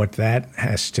don't know what that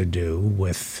has to do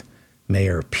with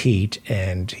Mayor Pete.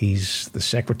 And he's the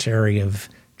Secretary of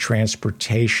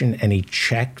Transportation, and he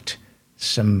checked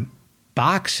some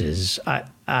boxes.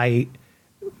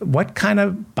 What kind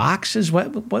of boxes?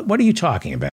 What are you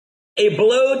talking about? A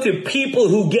blow to people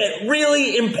who get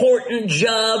really important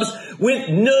jobs with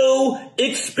no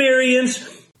experience.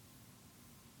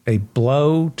 a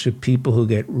blow to people who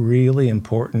get really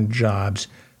important jobs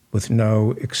with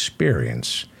no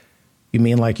experience. You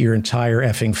mean like your entire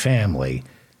effing family?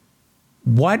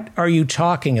 What are you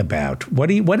talking about?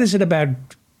 What is it about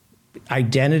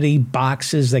identity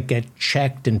boxes that get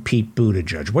checked in Pete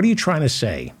Buttigieg? What are you trying to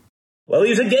say? Well,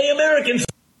 he's a gay American.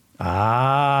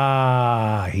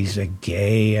 Ah, he's a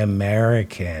gay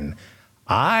American.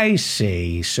 I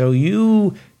see. So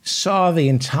you saw the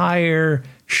entire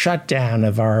shutdown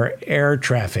of our air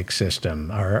traffic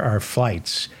system, our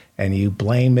flights, and you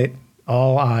blame it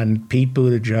all on Pete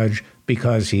Buttigieg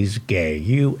because he's gay.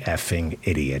 You effing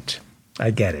idiot.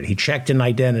 I get it. He checked an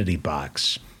identity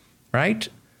box, right?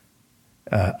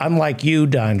 Unlike you,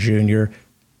 Don Jr.,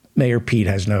 Mayor Pete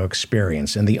has no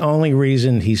experience. And the only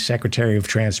reason he's Secretary of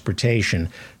Transportation,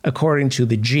 according to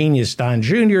the genius Don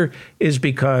Jr., is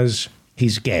because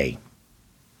he's gay.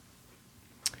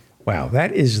 Wow,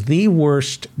 that is the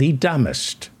worst, the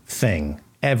dumbest thing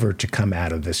ever to come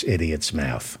out of this idiot's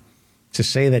mouth. To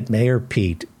say that Mayor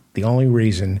Pete, the only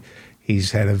reason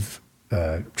he's head of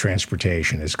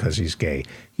transportation is because he's gay.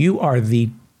 You are the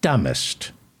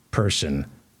dumbest person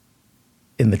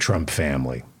in the Trump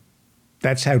family.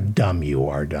 That's how dumb you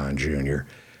are, Don Jr.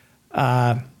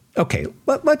 Okay,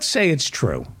 let's say it's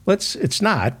true. It's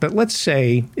not, but let's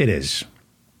say it is.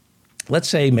 Let's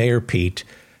say Mayor Pete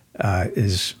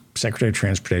is Secretary of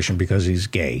Transportation because he's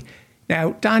gay.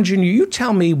 Now, Don Jr., you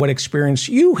tell me what experience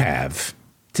you have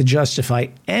to justify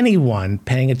anyone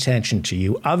paying attention to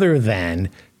you other than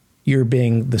you're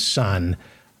being the son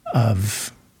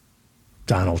of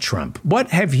Donald Trump. What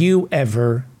have you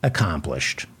ever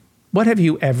accomplished? What have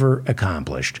you ever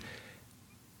accomplished?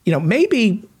 You know,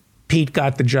 maybe Pete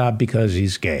got the job because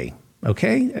he's gay,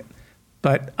 okay?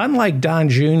 But unlike Don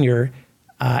Jr.,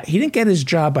 he didn't get his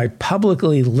job by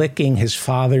publicly licking his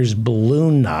father's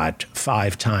balloon knot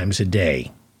 5 times a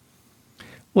day.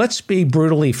 Let's be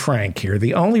brutally frank here.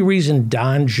 The only reason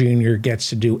Don Jr. gets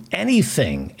to do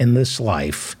anything in this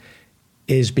life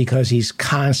is because he's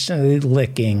constantly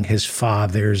licking his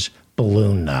father's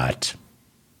balloon knot.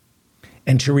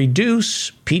 And to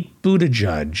reduce Pete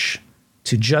Buttigieg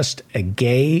to just a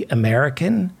gay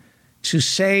American, to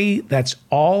say that's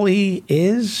all he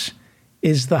is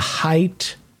the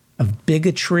height of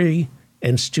bigotry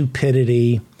and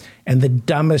stupidity and the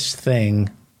dumbest thing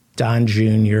Don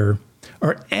Jr.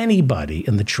 or anybody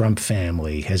in the Trump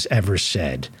family has ever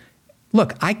said.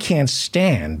 Look, I can't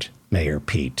stand Mayor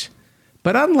Pete,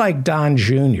 but unlike Don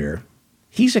Jr.,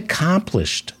 he's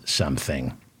accomplished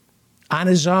something on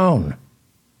his own.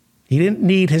 He didn't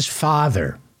need his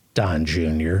father, Don Jr.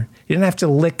 He didn't have to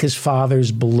lick his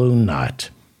father's balloon knot.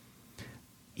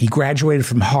 He graduated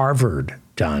from Harvard,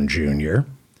 Don Jr.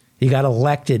 He got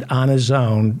elected on his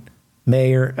own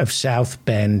mayor of South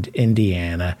Bend,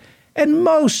 Indiana. And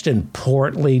most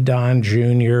importantly, Don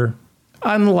Jr.,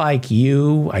 unlike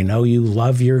you, I know you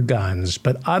love your guns,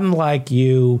 but unlike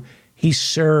you, he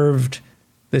served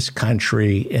this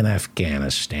country in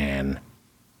Afghanistan.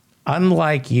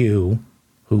 Unlike you,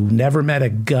 who never met a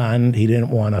gun he didn't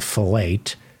want to fillet.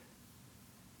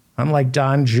 Unlike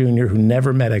Don Jr., who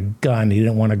never met a gun he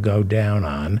didn't want to go down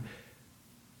on,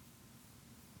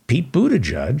 Pete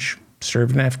Buttigieg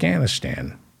served in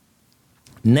Afghanistan.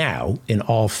 Now, in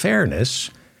all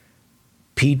fairness,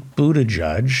 Pete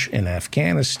Buttigieg in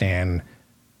Afghanistan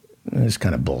is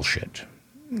kind of bullshit.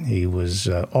 He was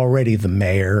already the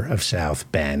mayor of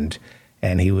South Bend,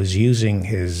 and he was using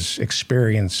his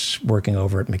experience working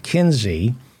over at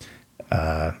McKinsey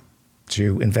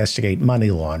to investigate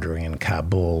money laundering in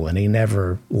Kabul, and he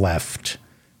never left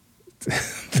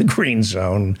the green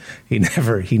zone. He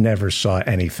never saw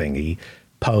anything. He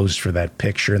posed for that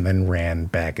picture and then ran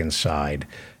back inside.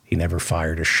 He never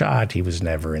fired a shot. He was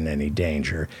never in any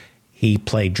danger. He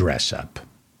played dress up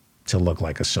to look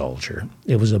like a soldier.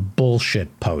 It was a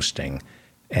bullshit posting,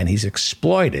 and he's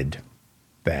exploited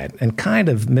that and kind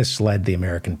of misled the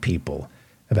American people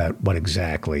about what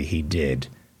exactly he did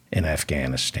in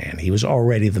Afghanistan. He was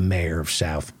already the mayor of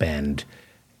South Bend,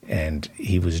 and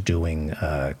he was doing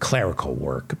clerical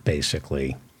work,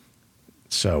 basically.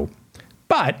 So,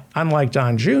 but unlike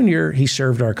Don Jr., he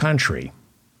served our country.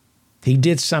 He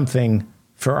did something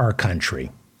for our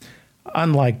country.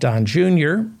 Unlike Don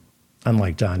Jr.,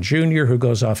 who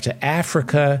goes off to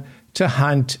Africa to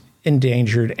hunt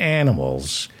endangered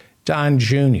animals, Don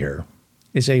Jr.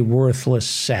 is a worthless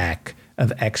sack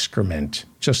of excrement,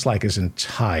 just like his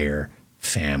entire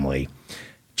family.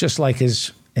 Just like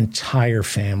his entire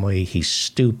family, he's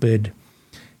stupid.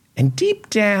 And deep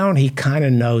down, he kind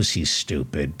of knows he's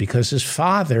stupid because his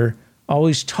father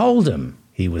always told him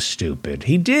he was stupid.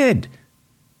 He did.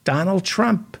 Donald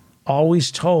Trump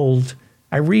always told,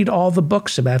 I read all the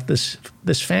books about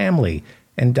this family,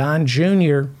 and Don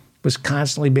Jr. was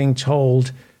constantly being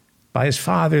told by his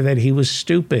father that he was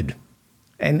stupid.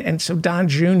 And so Don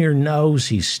Jr. knows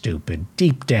he's stupid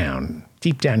deep down.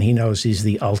 Deep down, he knows he's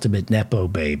the ultimate Nepo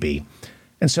baby.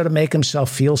 And so to make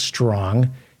himself feel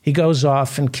strong, he goes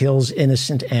off and kills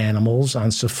innocent animals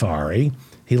on safari.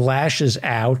 He lashes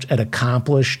out at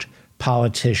accomplished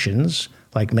politicians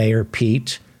like Mayor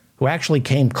Pete, who actually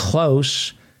came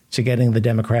close to getting the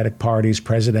Democratic Party's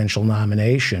presidential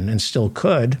nomination and still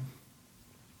could.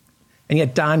 And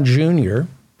yet Don Jr.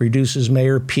 reduces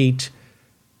Mayor Pete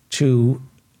to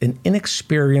an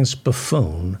inexperienced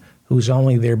buffoon who's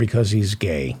only there because he's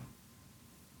gay.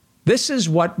 This is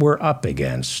what we're up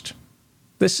against.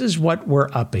 This is what we're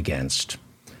up against.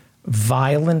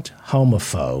 Violent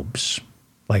homophobes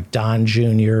like Don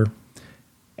Jr.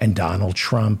 and Donald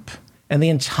Trump and the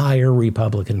entire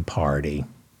Republican Party,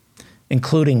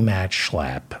 including Matt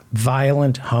Schlapp,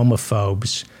 violent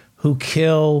homophobes who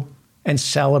kill and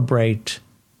celebrate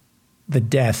the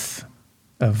death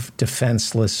of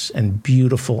defenseless and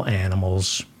beautiful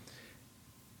animals.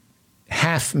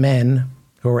 Half men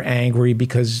who are angry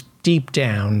because deep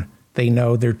down they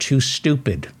know they're too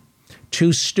stupid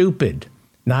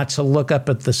not to look up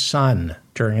at the sun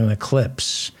during an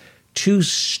eclipse, too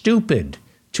stupid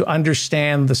to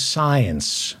understand the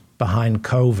science behind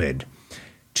COVID,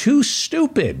 too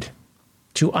stupid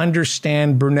to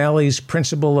understand Brunelli's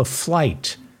principle of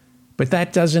flight. But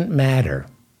that doesn't matter.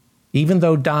 Even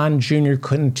though Don Jr.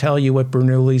 couldn't tell you what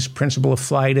Bernoulli's principle of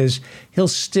flight is, he'll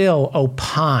still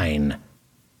opine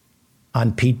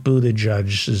on Pete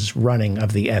Buttigieg's running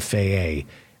of the FAA.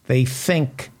 They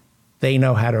think they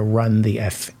know how to run the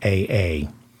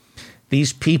FAA.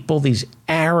 These people, these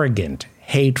arrogant,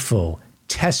 hateful,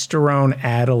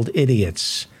 testosterone-addled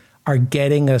idiots are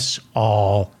getting us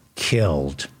all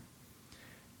killed.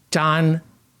 Don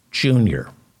Jr.,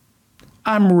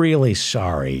 I'm really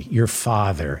sorry your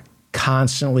father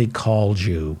constantly called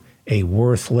you a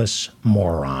worthless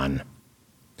moron.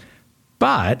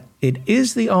 But it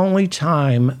is the only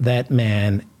time that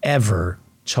man ever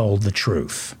told the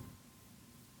truth.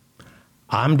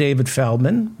 I'm David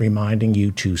Feldman, reminding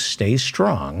you to stay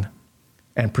strong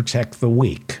and protect the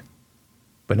weak,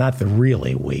 but not the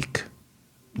really weak,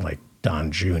 like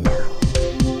Don Jr.